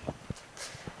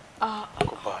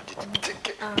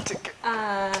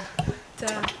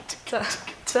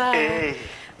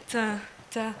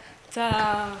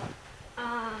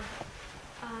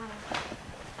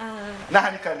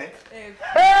nahanikane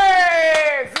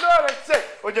ziroroshye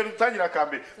ugenda utangira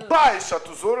akambere ba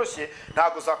eshatu zoroshye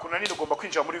ntabwo zakunanira ugomba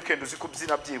kwinjira muri weekend uzi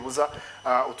kubyina byibuza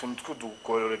utuntu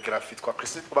tw'udukoreography twa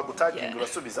Chrisy bagutaginga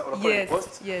urasubiza urakora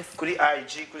post kuri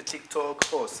IG kuri TikTok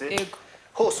hose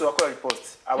hose urakora repost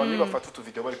abantu bafata utu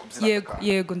video bari kubyina yego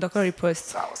yego ndakora repost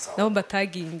sawa sawa nabo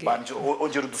mbataginge banje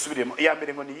ongera udusubiremo iya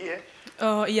mbere ngo ni iyihe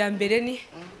iya mbere ni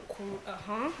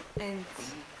and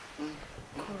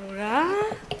kurura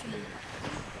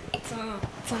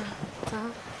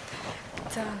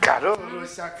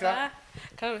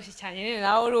karoroshye cyane nyine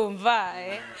nawe urumva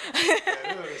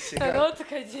noneho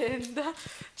tukagenda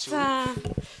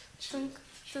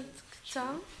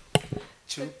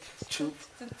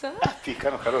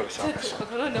kano karoroshye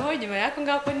noneho nyuma y'ako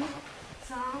ngako ni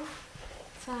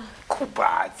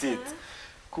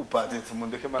kubadit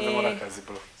mundeke maze muri akazi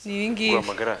bro ni ibingibi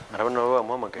uhamagara arabona baba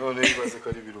bamuhamagaye none bibaze ko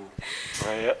ari birungu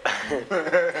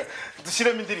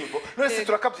dushyiremo indirimbo none se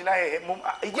turakabyina hehe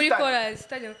kuri chorus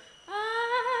tajya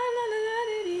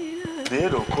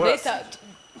rero chorus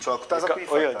nshobora kutaza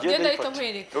kwifata genda ahita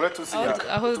nkwereka dore tusinya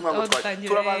aho dutangira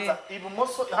turabanza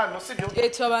ibumoso hano sibyo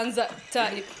turabanza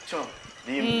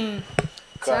rimwe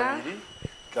kabiri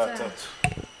gatatu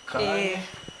kane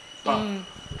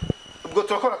ubwo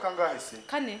turakora kangahe se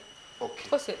kane okay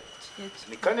kose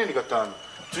ni kane ni gatanu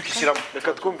tukishyiramo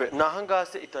reka twumve naha ngaha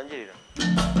se itangirira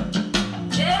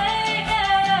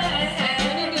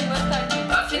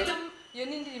iyo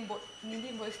ni indirimbo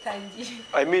itangiye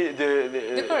I mean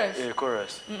the chorus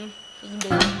chorus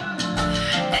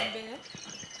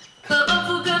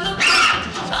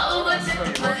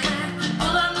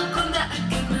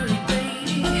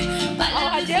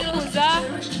hagiye kuza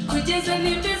kugeza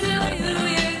n'imbizi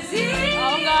w'uruyenzi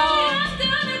aho ngaho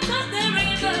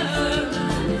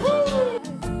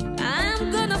I'm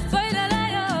gonna fight a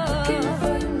lion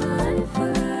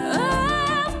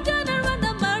I'm gonna run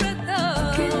a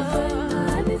marathon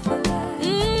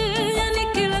yani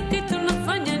kila kitu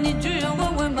nafanya ni juu ya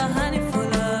wewe mahali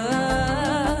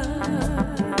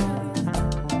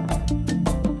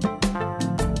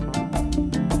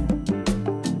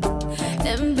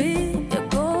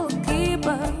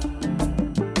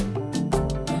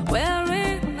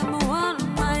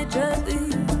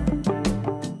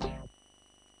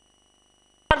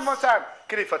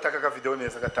kiri fata kaka video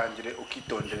neza gatangire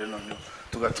ukitondere none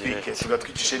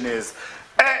tugatwikishe neza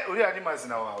uriya ni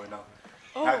mazina wawe nawe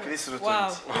nta Chrisy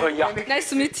rutunzi nice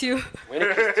to meet you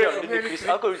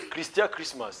Christian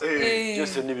Christmas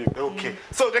byose ni bibi okay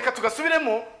so reka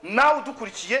tugasubiremo nawe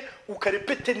udukurikiye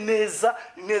ukarepete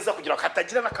neza kugira ngo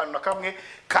hatagira n'akantu na kamwe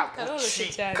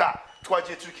kagucika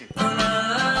twagiye turiki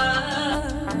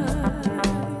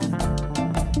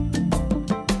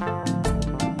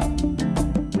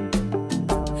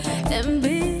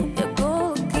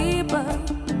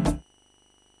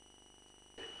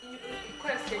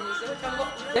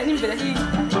imbere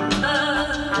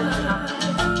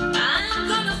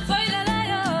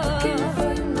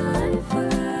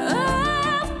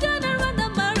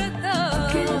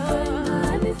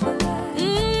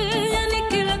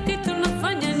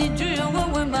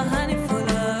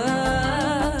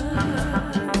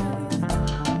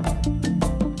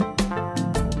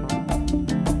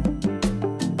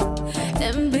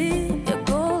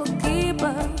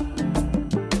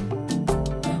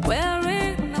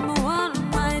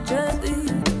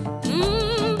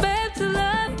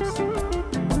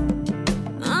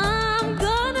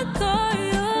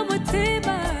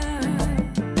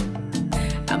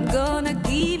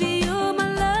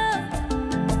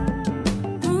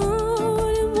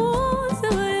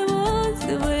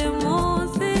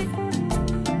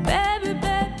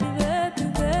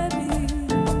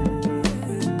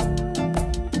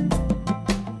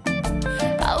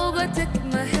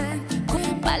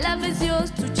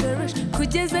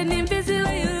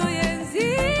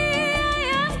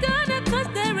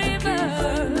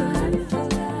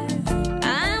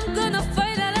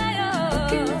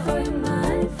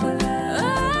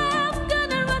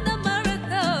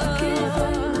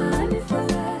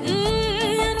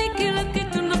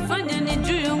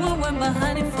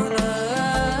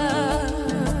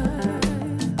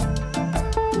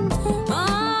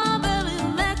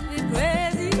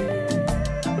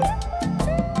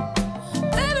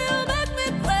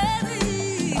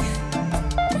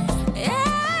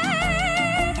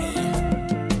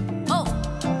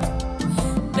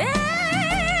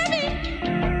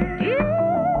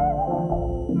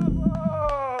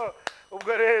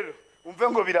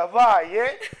ngo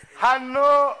birabaye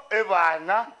hano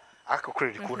ebana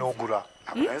akakurira kunogura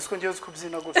ntabwo nzi ko ngiye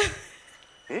kubyina gusa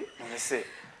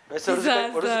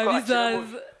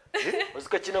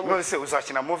none se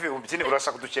uzakina movie ubyine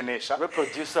urashaka kudukenesha we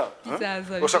producer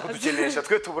urashaka kudukenesha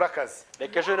twe tubura akazi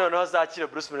reka ejo noneho azakira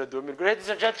Bruce Melody ladies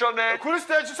and gentlemen kuri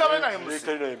stage usabe na MC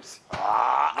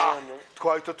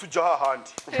twahita tujya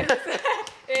hahandi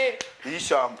iyi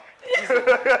shyamba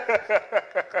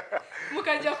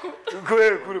mukajya ku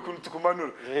kuri kuntu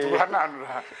tukumanura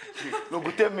tuhananura no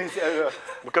gutemeza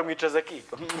mukamwicaza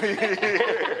akiga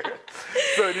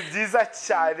so ni byiza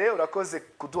cyane urakoze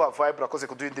kuduha vibe urakoze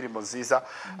kuduha indirimbo nziza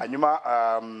hanyuma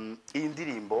iyi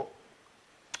ndirimbo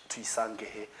tuyisange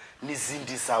he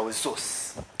n'izindi zawe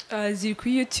zose ziri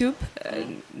kuri YouTube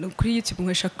no kuri YouTube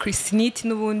nkoresha Chrisy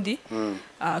n'ubundi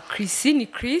Chrisy ni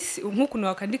Chris nk'ukuntu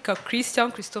wakandika Chris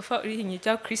cyangwa Christopher uri hinye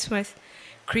cyangwa Christmas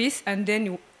Chris and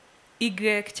then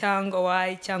Y cyangwa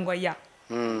Y cyangwa ya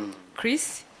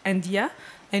Chris and ya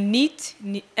and neat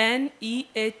ni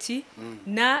NEAT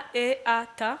na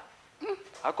EAT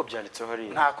ako byanditseho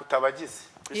hariya nta kutabagize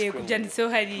yego byanditseho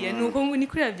hariya nuko ni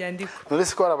kuri byandiko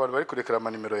nurese ko hari abantu bari kurekera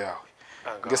amanimero yawe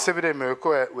ngese biremewe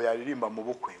ko yaririmba mu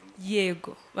bukwe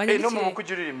yego no mu bukwe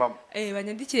uririmbamo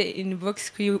banyandikire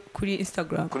inbox kuri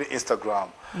Instagram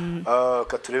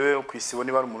katurebe ku isibo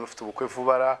niba ari umuntu ufite ubukwe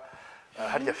vuba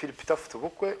harya Philip afite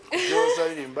ubukwe byoza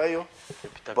aririmbayo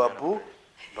babu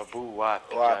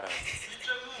wapi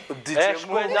DJ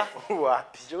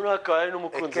wapi byo nakaba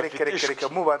n'umukunzi afite reka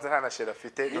mubanza nta nashera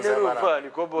afite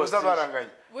nuzabaranganye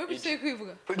wowe gushye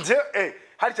kwivuga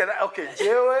harya okay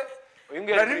jewe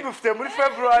nari mufite muri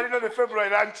February none February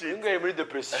ranchi ingwe muri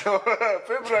depression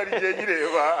February giye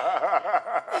nyireba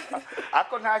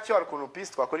ako ntacyo ari kuntu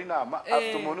piste twakora inama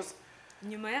afite umuntu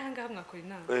nyuma y'ahangaha mwakora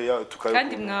inama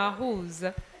kandi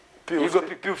mwahuza Pigo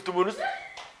ufite umuntu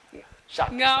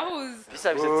mwahuza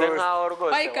bisabitse nkaho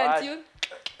rwose why can't you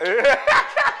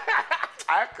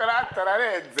akora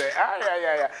tararenze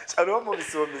ayaya ariho mu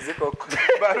bisomeze koko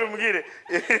barumbwire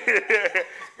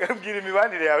mbwira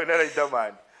imibanire yawe na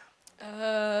Riderman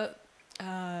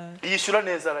yishyura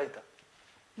neza Rider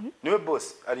niwe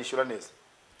boss arishura neza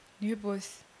niwe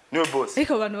boss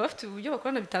ariko abantu bafite uburyo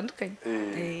bakorana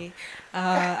bitandukanye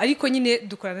ariko nyine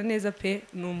dukorana neza pe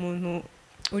ni umuntu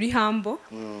uri hambo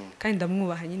kandi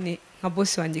ndamwubaha nyine nka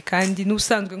boss wanjye kandi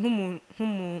n'usanzwe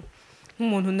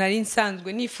nk'umuntu nari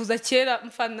nsanzwe nifuza kera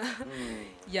mfana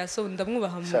yaso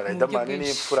ndamwubaha mu buryo bwinshi ni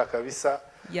imfura kabisa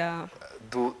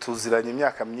tuziranye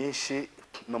imyaka myinshi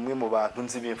numwe mu bantu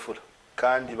nzi b'imfura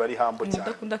kandi bari hambo cyane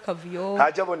ndakunda kavuyo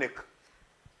ntajya aboneka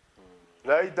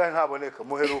Rider ntaboneka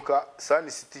muheruka Sun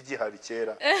City gihari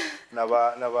kera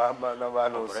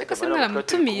n'abantu ariko se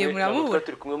mwaramutumiye muramubura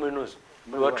turi kumwe muri nuzo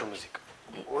muri wacu muzika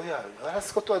oya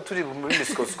arasiko turi muri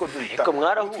misiko duhita ariko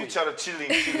mwarahuye twicara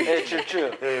chilling chill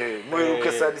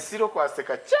muheruka Sun City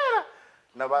kwaseka cyara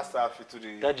n'abasafi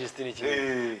turi Justin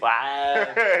kintu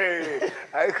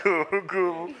ariko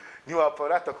ubu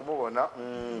ntiwaparata kumubona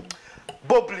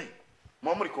Bobly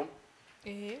muri kumwe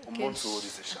umunsi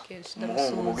urize sha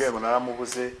umuhungu mugebo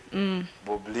naramubuze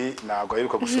Bobly nago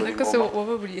aheruka gushora ingoma ariko se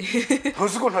wababuriye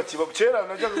ntuziko ntakiba kera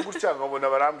najyaga gutya nkabona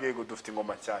barambwiye ngo dufite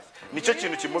ingoma cyashya nicyo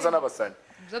kintu kimuza n'abasani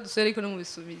uzadusore ariko no mu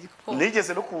bisumizi kuko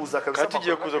nigeze no kuza kabisa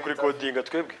tugiye kuza kuri codinga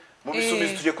twebwe mu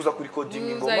bisumizi tugiye kuza kuri coding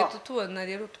ingoma uzahita tubona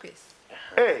rero twese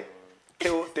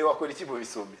Teo akora iki mu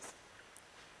bisumizi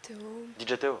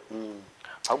DJ Teo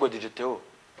ahubwo DJ Teo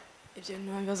ibyo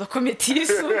ntibaza komite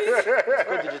y'isumizi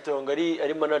ko DJ Teo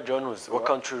ari manager wa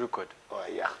country record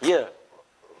yeah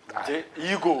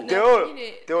Yigo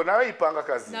Teo nawe yipanga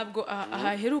akazi ntabwo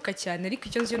ahaheruka cyane ariko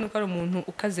icyo nzi nuko ari umuntu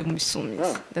ukaze mu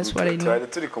bisumizi that's what I know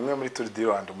turi kumwe muri Tour du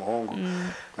Rwanda umuhungu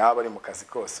nawe bari mu kazi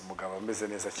kose umugabo ameze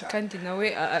neza cyane kandi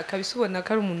nawe akabisubona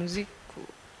ko ari umuntu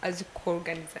azi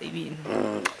kuorganiza ibintu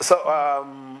so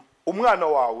umwana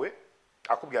wawe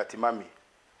akubwira ati mami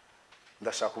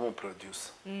ndashaka umu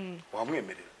producer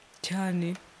wamwemerera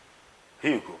cyane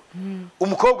higo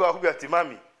umukobwa akubwira ati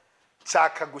mami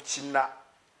nshaka gukina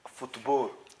football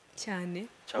cyane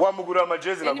wamugurira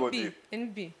amajezi na godi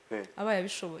NB abaye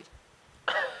abishoboye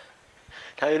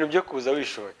nta bintu byo kuza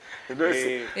wishoye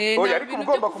oya ariko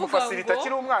ugomba kumufacilita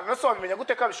akiri umwana no so wabimenya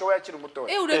gute ko abishoboye akiri umuto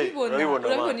urabibona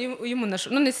iyo umuntu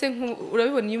none se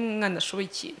urabibona iyo umwana ashoboye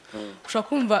ikintu ushaka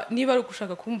kumva niba ari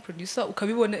ugushaka kuba umuproducer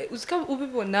ukabibona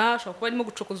ubibona ushaka kuba arimo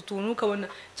gucokoza utuntu ukabona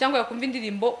cyangwa yakumva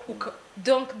indirimbo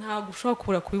donc ntabwo ushobora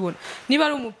kubura kubibona niba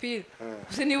ari umupira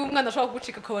gusa niba umwana ashobora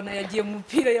kugucika akabona yagiye mu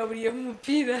mupira yaburiye mu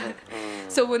mupira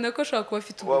so ubona ko ashobora kuba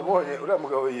afite wabonye uriya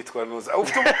mugabo yitwa Nuza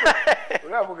ufite ubukwe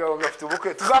uriya mugabo ngafite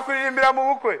ubukwe tuzakuririmbira mu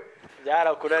bukwe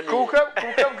byarakunaniye kuko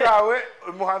bwawe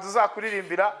umuhanzi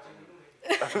uzakuririmbira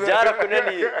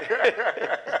byarakunaniye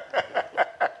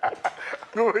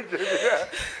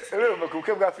rero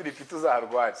kuko bwa Philip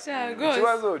tuzaharwanya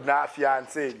ikibazo nta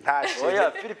fiance nta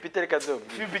oya Philip tereka dobe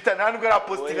Philip nta nubwo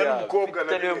arapostinga n'umukobwa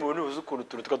na niwe muntu uzi ukuntu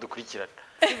tuntu twadukurikirana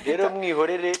rero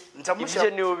mwihorere ibyo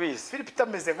ni ubizi Philip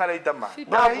tameze nka Riderman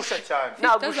ntahisha cyane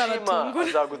nagushima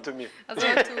azagutumira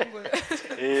azatungura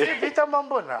Philip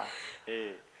tamambona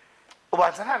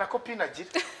ubanza nta na copine agira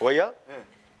oya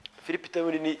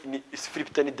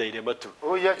Philipita ni dilema tu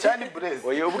oya cyane Blaze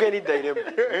oya ubwe ni dilema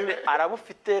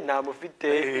arabufite ntamufite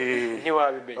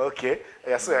ntiwabimenya okay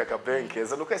yasohoye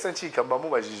akabenkeza nuko ese ncika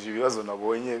mbamubajije ibibazo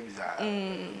nabonye bya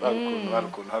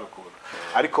harukuntu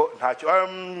ariko ntacyo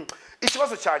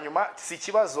ikibazo cya nyuma si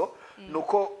ikibazo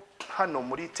nuko hano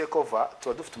muri Takeover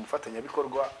tuba dufite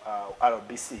umufatanyabikorwa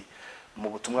RBC mu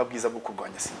butumwa bwiza bwo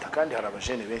kurwanya sida kandi hari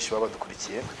abajene benshi baba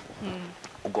badukurikiye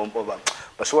ugomba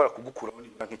bashobora kugukuraho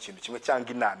niba nk'ikintu kimwe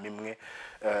cyangwa inama imwe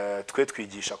twe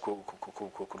twigisha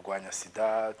kurwanya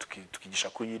sida tukigisha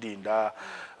kuyirinda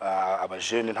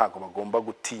abajene ntago bagomba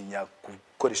gutinya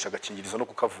gukoresha agakingirizo no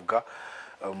kukavuga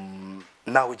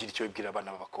nawe ugira icyo bibwira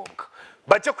abana b'abakobwa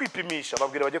bajya kwipimisha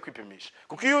babwira bajye kwipimisha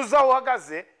kuko iyo uzaho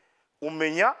uhagaze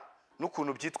umenya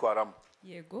n'ukuntu byitwaramo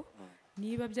yego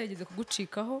niba byageze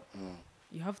kugucikaho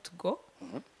you have to go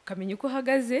ukamenya uko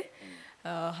uhagaze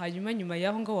hanyuma nyuma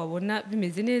y'aho ngaho wabona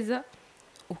bimeze neza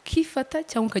ukifata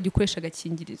cyangwa ukajya ukoresha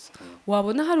agakingirizo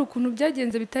wabona hari ukuntu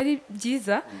byagenze bitari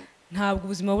byiza ntabwo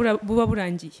ubuzima buba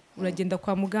burangiye uragenda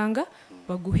kwa muganga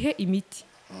baguhe imiti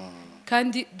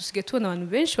kandi dusigaye tubona abantu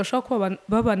benshi bashobora kuba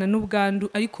babana n'ubwandu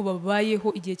ariko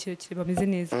babayeho igihe kirekire bameze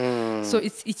neza so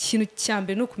ikintu cya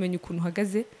mbere ni ukumenya ukuntu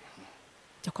uhagaze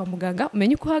jya kwa muganga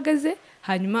umenye uko uhagaze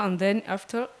hanyuma and then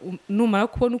after numara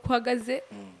kubona uko uhagaze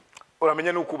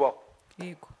uramenya n'uko ubaho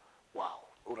yego wow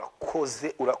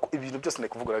urakoze ibintu byose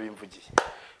nikuvuga urabimvugiye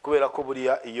kubera ko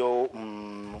buriya iyo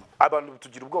abantu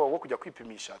tugira ubwoba bwo kujya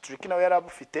kwipimisha turiki nawe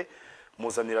yarabufite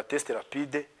muzanira test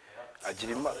rapide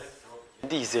agira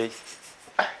ndizeye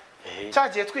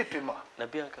cyagiye twipima na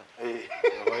Bianca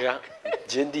oya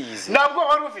je ndiyize ntabwo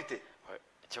wari ufite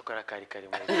cyo kari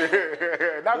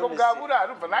ntabwo bwabura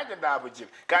urumva nanjye ndabugira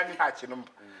kandi nta kintu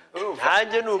mba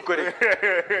nanjye nuko reka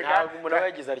ntabwo umuntu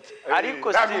abagize ariki ariko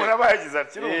ntabwo umuntu abagize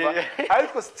ariki urumva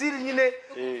ariko still nyine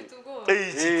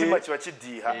ikitima kiba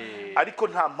kidiha ariko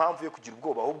nta mpamvu yo kugira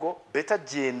ubwoba ahubwo beta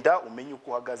genda umenye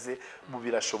uko uhagaze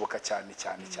birashoboka cyane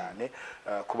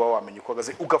kuba wamenya uko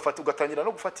uhagaze ugatangira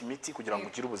no gufata imiti kugira ngo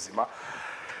ugire ubuzima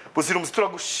buzira umuze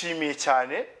turagushimiye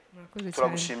cyane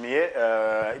turagushimiye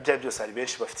ibyo byose hari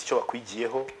benshi bafite icyo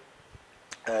bakwigiyeho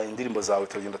indirimbo zawe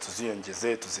turagenda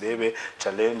tuziyongeze tuzirebe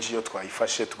challenge iyo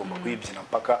twayifashe tugomba kuyibyina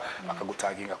mpaka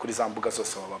bakagutaginga kuri za mbuga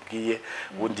zose bababwiye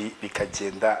ubundi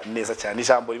bikagenda neza cyane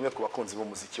ijambo rimwe ku bakunzi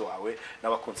b'umuziki wawe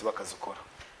n'abakunzi bakazi ukora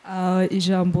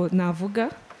ijambo navuga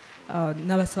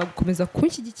nabasaba gukomeza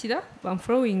kunshyigikira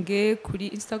bamfollowinge kuri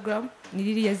Instagram ni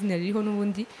ririya zina ririho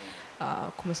n'ubundi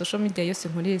ku ma social media yose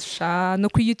nkoresha no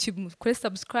kuri YouTube mukore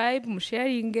subscribe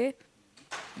musharinge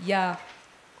ya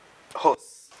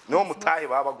hose niwo mutahe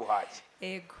baba baguhaye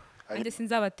yego nanjye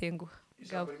sinzabatenguha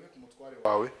gabo ku mutware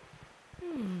wawe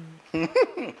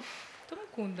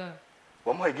turakunda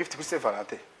wamuhaye gift kuri Saint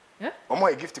Valentin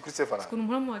wamuhaye gift kuri Saint Valentin kuntu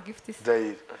muramuha gift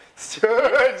Dair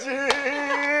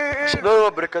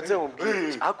no brekatse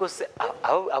mubwire ako se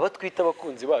abatwita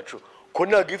abakunzi bacu ko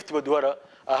nta gift baduhara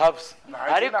ahabs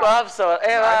ariko ahabs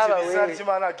baba we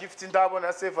Imana gift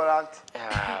ndabona Saint Valentin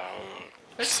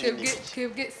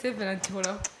twebwe Saint Valentin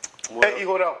horaho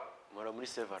ihoraho muri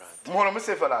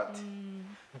Saint Valentin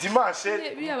dimanche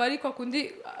biriya ariko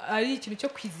kundi ari ikintu cyo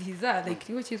kwizihiza like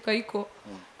niho cyitwa ariko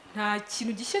nta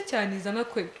kintu gishya cyane izana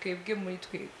twebwe muri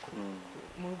twego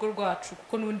mu rugo rwacu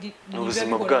kuko nundi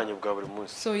ubuzima bwanyu bwa buri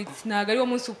munsi so it's naga ari wo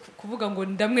munsi kuvuga ngo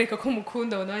ndamwereka ko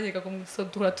mukunda bananyeka ko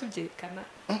musotura tubyerekana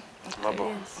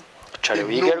mabo cyane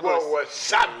wiga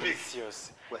rwose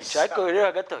yose cyako rero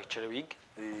hagati aho cyane wiga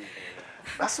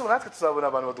naso natwe tuzabona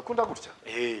abantu badukunda gutya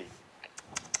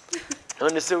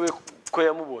none se we ko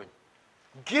yamubonye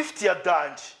gift ya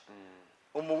danje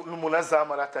umuntu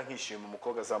azamara atankishima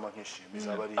umukobwa azama nkishima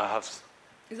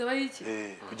izaba ari iki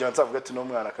kugira ngo nzavuga ati no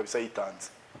mwana kabisa yitanze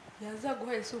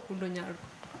yazaguha ese urukundo nyarwo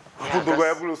urukundo rwa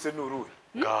yaburuse n'uruhe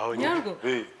ngaho nyarwo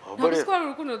ntabwo twari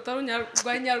urukundo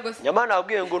rwa nyarwo nyamana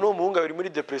abwiye ngo no muhunga biri muri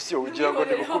depression ugira ngo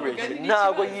ndikubeshye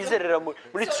ntabwo yizerera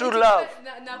muri true love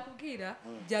nakubwira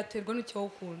byaterwa n'icyo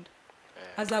ukunda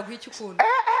azaguha icyo ukunda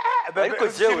ariko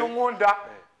jewe nkunda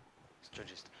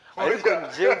ariko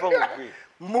jewe mva mubwira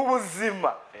mu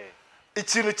buzima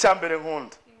ikintu cya mbere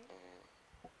nkunda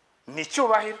ni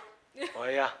cyubahiro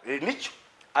oya nicyo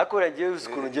ariko uragiye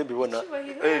ukuntu ngiye mbibona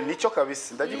nicyo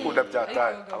kabisa ndagikunda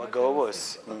byataye abagabo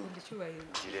bose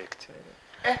direct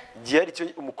gihe ari cyo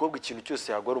umukobwa ikintu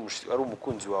cyose yagwa ari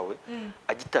umukunzi wawe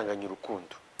agitanganya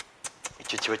urukundo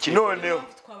icyo kiba kiri noneho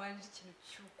twabanje ikintu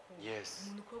cy'urukundo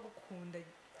umuntu ko gukunda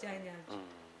byanyanje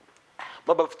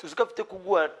baba uzuka afite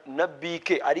kuguha na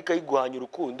bike ariko ayiguhanya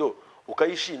urukundo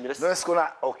ukayishimira no siko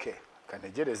na okay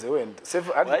kanegereze wenda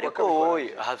ariko wowe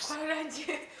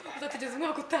twarangiye uzatugeza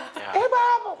umwaka utaha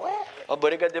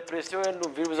aborega depression wenda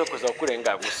umvira uza kuza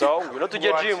kurenga gusa ngo no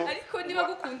tujye gym ariko niba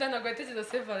gukunda ntabwo yatekereza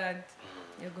Severand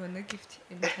yaguha na gift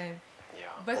anytime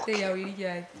birthday yawe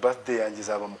iryari birthday yanjye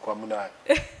izaba mu kwa munani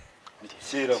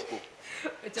kira ko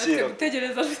cyangwa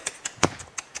gutegereza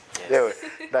yewe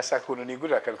ndashaka ukuntu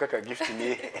nigurira akantu k'aka gift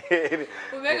ni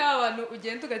umega abantu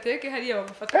ugenda ugateke hariya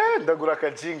bagufata ndagura aka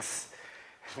jinx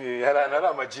hari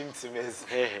ama jinx meza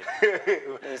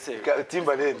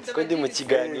Timbaland ko ndi mu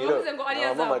kiganiro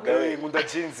amamagaye nkunda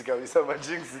jeans kabisa ama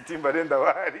jinx Timbaland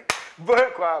abari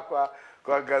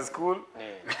kwa Gazcool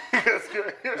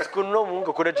School no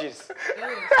mungu akora jeans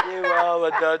yewe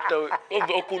badata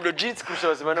ukunda jeans kurusha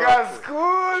bazima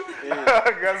Gazcool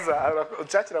gaza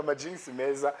uchakira ama jeans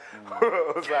meza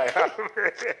uzaya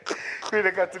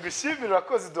kwireka tugushimira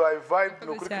akoze duhaye vibe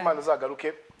no kuri Imana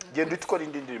uzagaruke genda itwara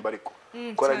indi ndirimbo ariko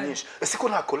kora nyinshi ese ko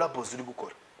nta collabos uri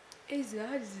gukora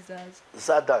zihari zizaza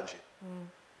za danje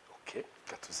okay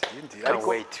katuzindi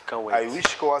ariko I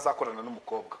wish ko wazakorana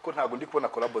n'umukobwa ko ntago ndi kubona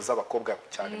collabos z'abakobwa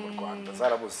cyane mu Rwanda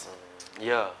zarabuze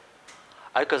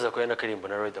ariko azakorana na Karimbo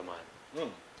na Riderman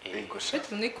yego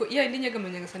shati niko iya indi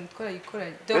nyagamanya gasani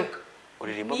twarayikoranye donc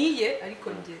uririmba niye ariko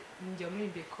njye muri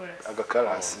mbe chorus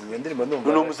agakarasi nyendirimo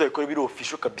ndumva no muzayikora biro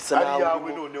official kabisa nawe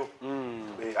yawe noneho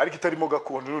ariko itarimo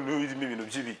gakondo noneho irimo ibintu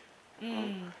by'ibi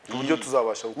uburyo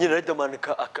tuzabasha nyine Riderman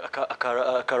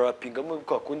akarapinga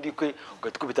kwa kundi kwe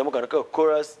ugatukubitamo kana ka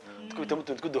chorus tukubitamo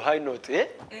utuntu tw'udu high note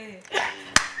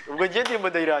ubwo ngiye ndimo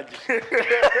ndayirangije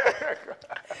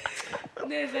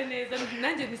neza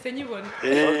nanjye ntise nyibona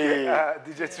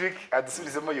DJ Trick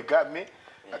adusubizemo You Got Me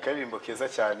akaririmbo keza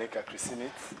cyane ka Chrisy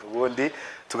ubundi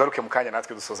tugaruke mu kanya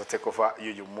natwe dusoza Takeover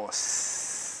y'uyu munsi